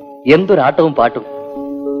 എന്തൊരാട്ടവും പാട്ടും.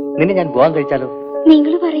 നിന്നെ ഞാൻ വിവാഹം കഴിച്ചാലോ?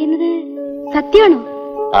 നിങ്ങൾ പറയുന്നത് സത്യമാണോ?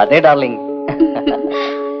 അതെ ഡാർലിംഗ്.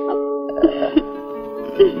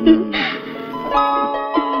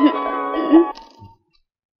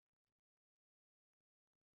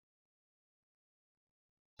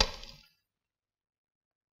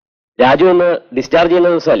 രാജു ഒന്ന് ഡിസ്ചാർജ്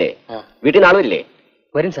ചെയ്യുന്ന ദിവസമല്ലേ? വീട്ടിൽ നാളെ വരില്ലേ?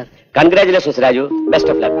 വരും sir. Congratulations Raju,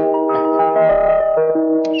 best of luck.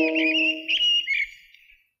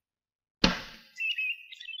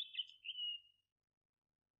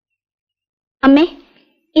 അമ്മേ,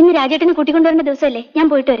 ഇന്ന് രാജേട്ടനെ കൂട്ടിക്കൊണ്ടുവരേണ്ട ദിവസമല്ലേ? ഞാൻ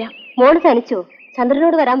പോയിട്ട് വരാം. മോള് തനിച്ചോ?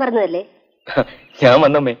 ചന്ദ്രനോട് വരാൻ പറഞ്ഞതല്ലേ? ഞാൻ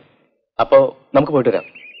വന്നമ്മേ. അപ്പോ നമുക്ക് പോയിട്ട് വരാം.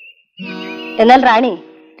 എന്നാൽ റാണി,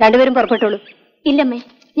 രണ്ടുപേരും പുറപ്പെട്ടോളൂ. ഇല്ലമ്മേ,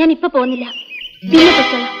 ഞാൻ ഇപ്പൊ പോകുന്നില്ല. പിന്നെ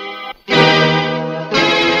പൊയ്ക്കോളാം.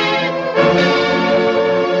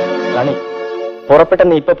 റാണി,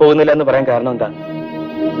 പുറപ്പെട്ടെന്ന് ഇപ്പൊ പോകുന്നില്ല എന്ന് പറയാൻ കാരണം എന്താ?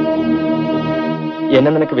 എന്നെ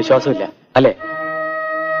നിനക്ക് വിശ്വാസമില്ല അല്ലേ?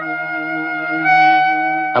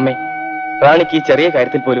 അമ്മേ, റാണിക്ക് ഈ ചെറിയ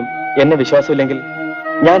കാര്യത്തിൽ പോലും എന്നെ വിശ്വാസമില്ലെങ്കിൽ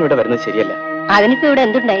ഞാൻ ഇവിടെ വരുന്നത് ശരിയല്ല. അതിനിപ്പോ ഇവിടെ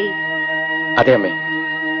എന്തുണ്ടായി? അതെ അമ്മേ,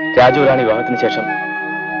 രാജു റാണി വിവാഹത്തിന് ശേഷം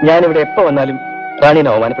ഞാനിവിടെ എപ്പോ വന്നാലും റാണിയെ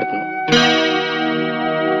അവമാനപ്പെടുത്തുന്നു.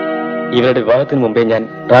 ഇവരുടെ വിവാഹത്തിന് മുമ്പേ ഞാൻ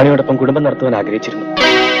റാണിയോടൊപ്പം കുടുംബം നടത്തുവാൻ ആഗ്രഹിച്ചിരുന്നു.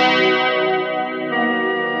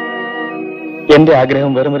 എന്റെ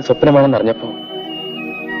ആഗ്രഹം വെറും ഒരു സ്വപ്നമാണെന്ന് അറിഞ്ഞപ്പോ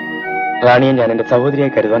റാണിയെ ഞാൻ എന്റെ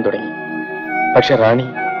സഹോദരിയായി കരുതാൻ തുടങ്ങി. പക്ഷെ റാണി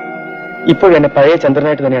ഇപ്പോഴെന്നെ പഴയ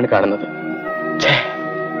ചന്ദ്രനായിട്ട് തന്നെയാണ് കാണുന്നത്.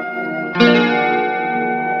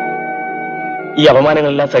 ഈ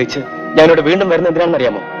അപമാനങ്ങളെല്ലാം സഹിച്ച് ഞാനിവിടെ വീണ്ടും വരുന്ന എന്തിനാണെന്ന്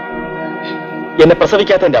അറിയാമോ? എന്നെ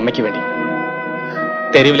പ്രസവിക്കാത്ത എന്റെ അമ്മയ്ക്ക് വേണ്ടി.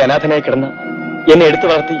 തെരുവിൽ അനാഥനായി കിടന്ന് എന്നെ എടുത്തു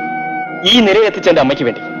വളർത്തി ഈ നിലയെത്തിച്ച എന്റെ അമ്മയ്ക്ക്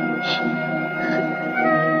വേണ്ടി.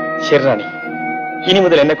 ശരി റാണി, ഇനി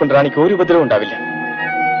മുതൽ എന്നെ കൊണ്ട് റാണിക്ക് ഒരു ഉപദ്രവം ഉണ്ടാവില്ല.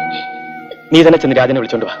 നീ തന്നെ ചെന്ന് രാജനെ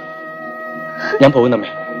വിളിച്ചോണ്ട് വാ. ഞാൻ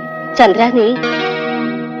പോകുന്നമ്മേ. ചന്ദ്ര, നീ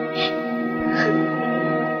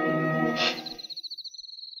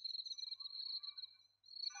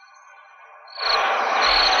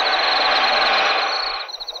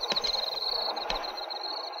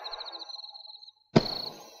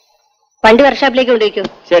വണ്ടി വർക്ക്ഷോപ്പിലേക്ക് കൊണ്ടുവയ്ക്കൂ.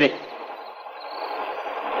 ശരി.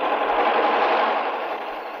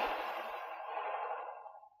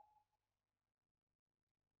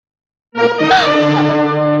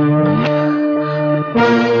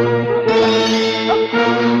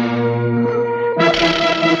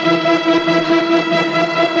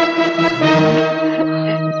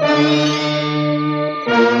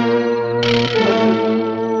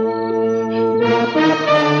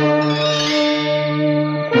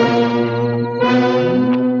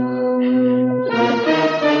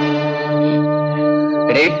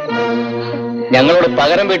 ഞങ്ങളോട്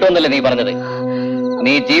പകരം വീട്ടുമെന്നല്ലേ നീ പറഞ്ഞത്?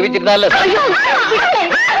 നീ ജീവിച്ചിരുന്നല്ലേ?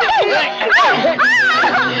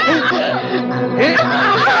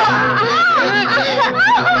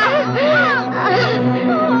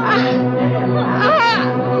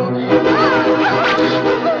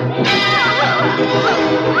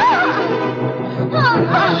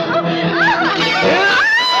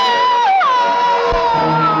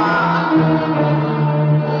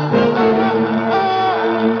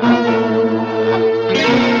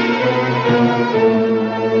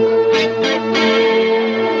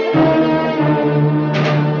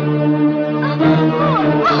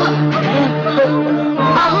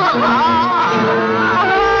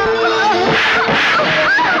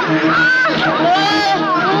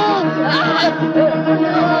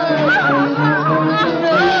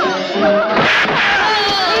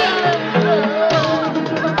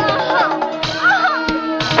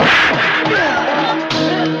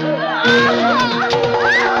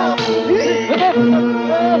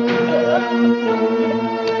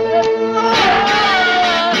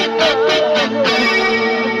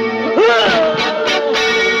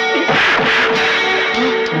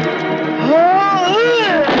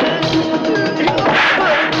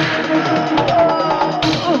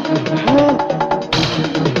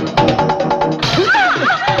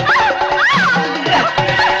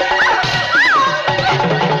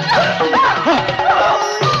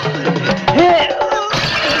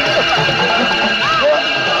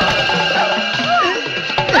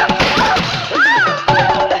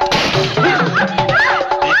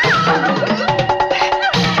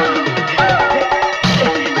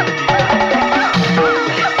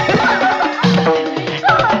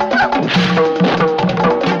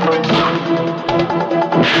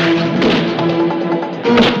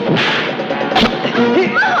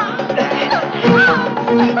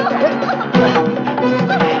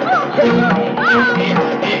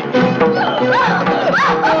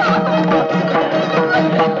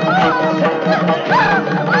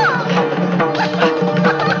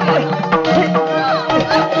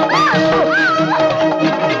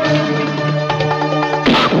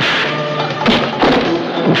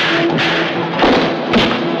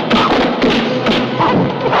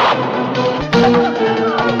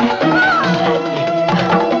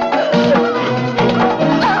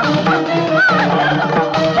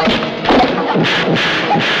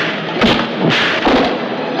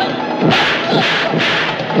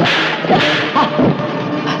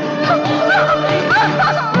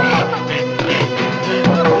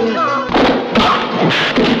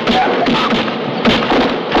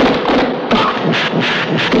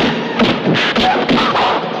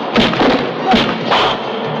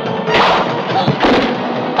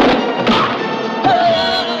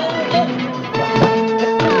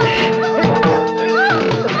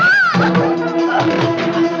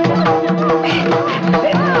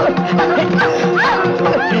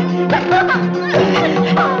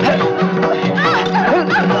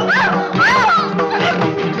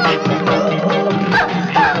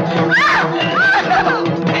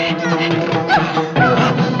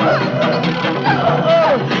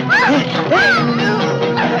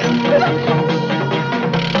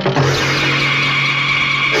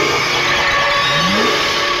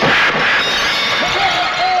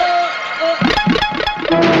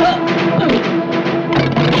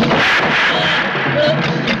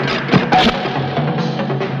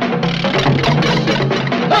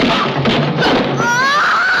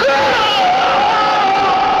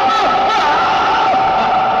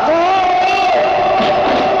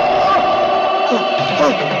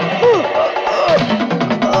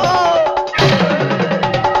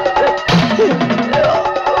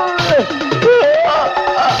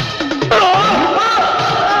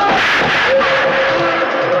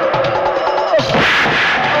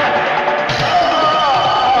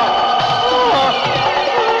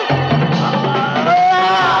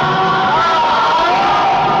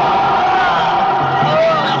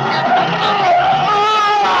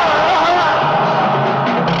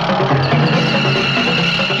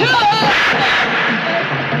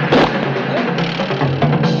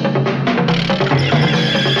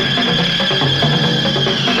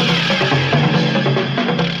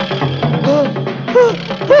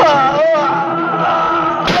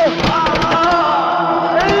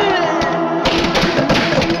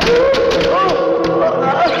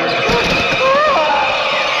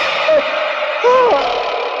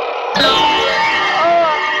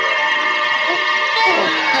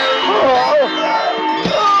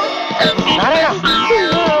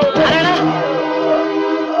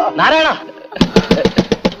 നാരായണ,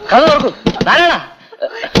 കഥ തുറക്കൂ. നാരായണ,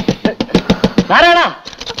 നാരായണ,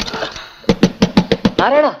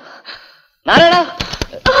 നാരായണ, നാരായണ.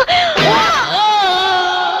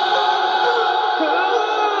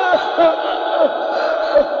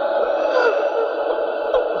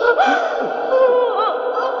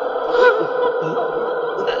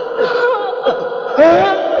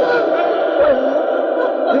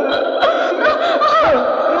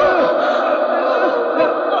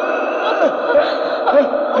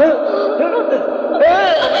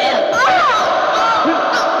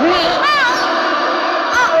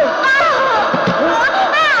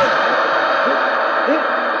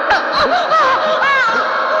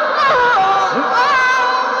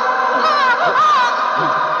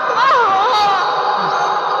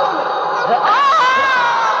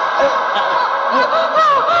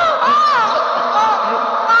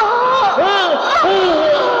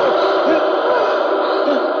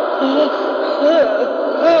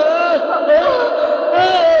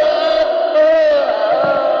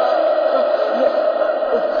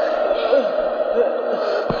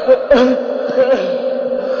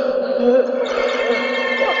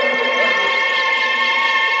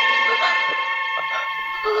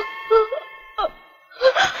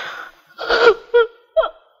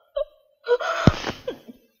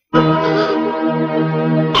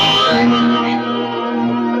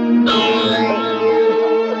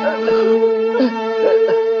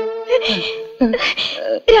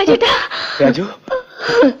 രാജു,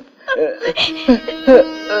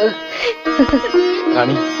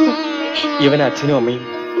 റാണി, ഇവൻ അച്ഛനും അമ്മയും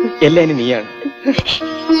എല്ലാം ഇനി നീയാണ്.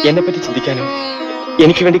 എന്നെ പറ്റി ചിന്തിക്കാനോ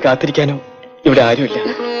എനിക്ക് വേണ്ടി കാത്തിരിക്കാനോ ഇവിടെ ആരുമില്ല.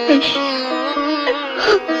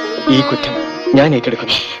 ഈ കുറ്റം ഞാൻ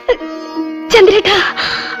ഏറ്റെടുക്കുന്നു. ചന്ദ്രേട്ടാ,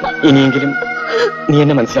 ഇനിയെങ്കിലും നീ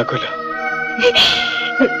എന്നെ മനസ്സിലാക്കുമല്ലോ.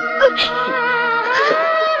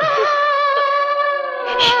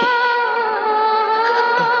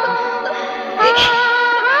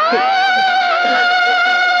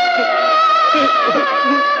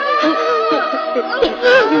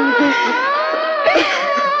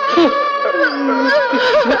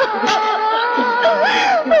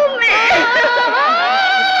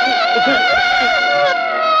 ആ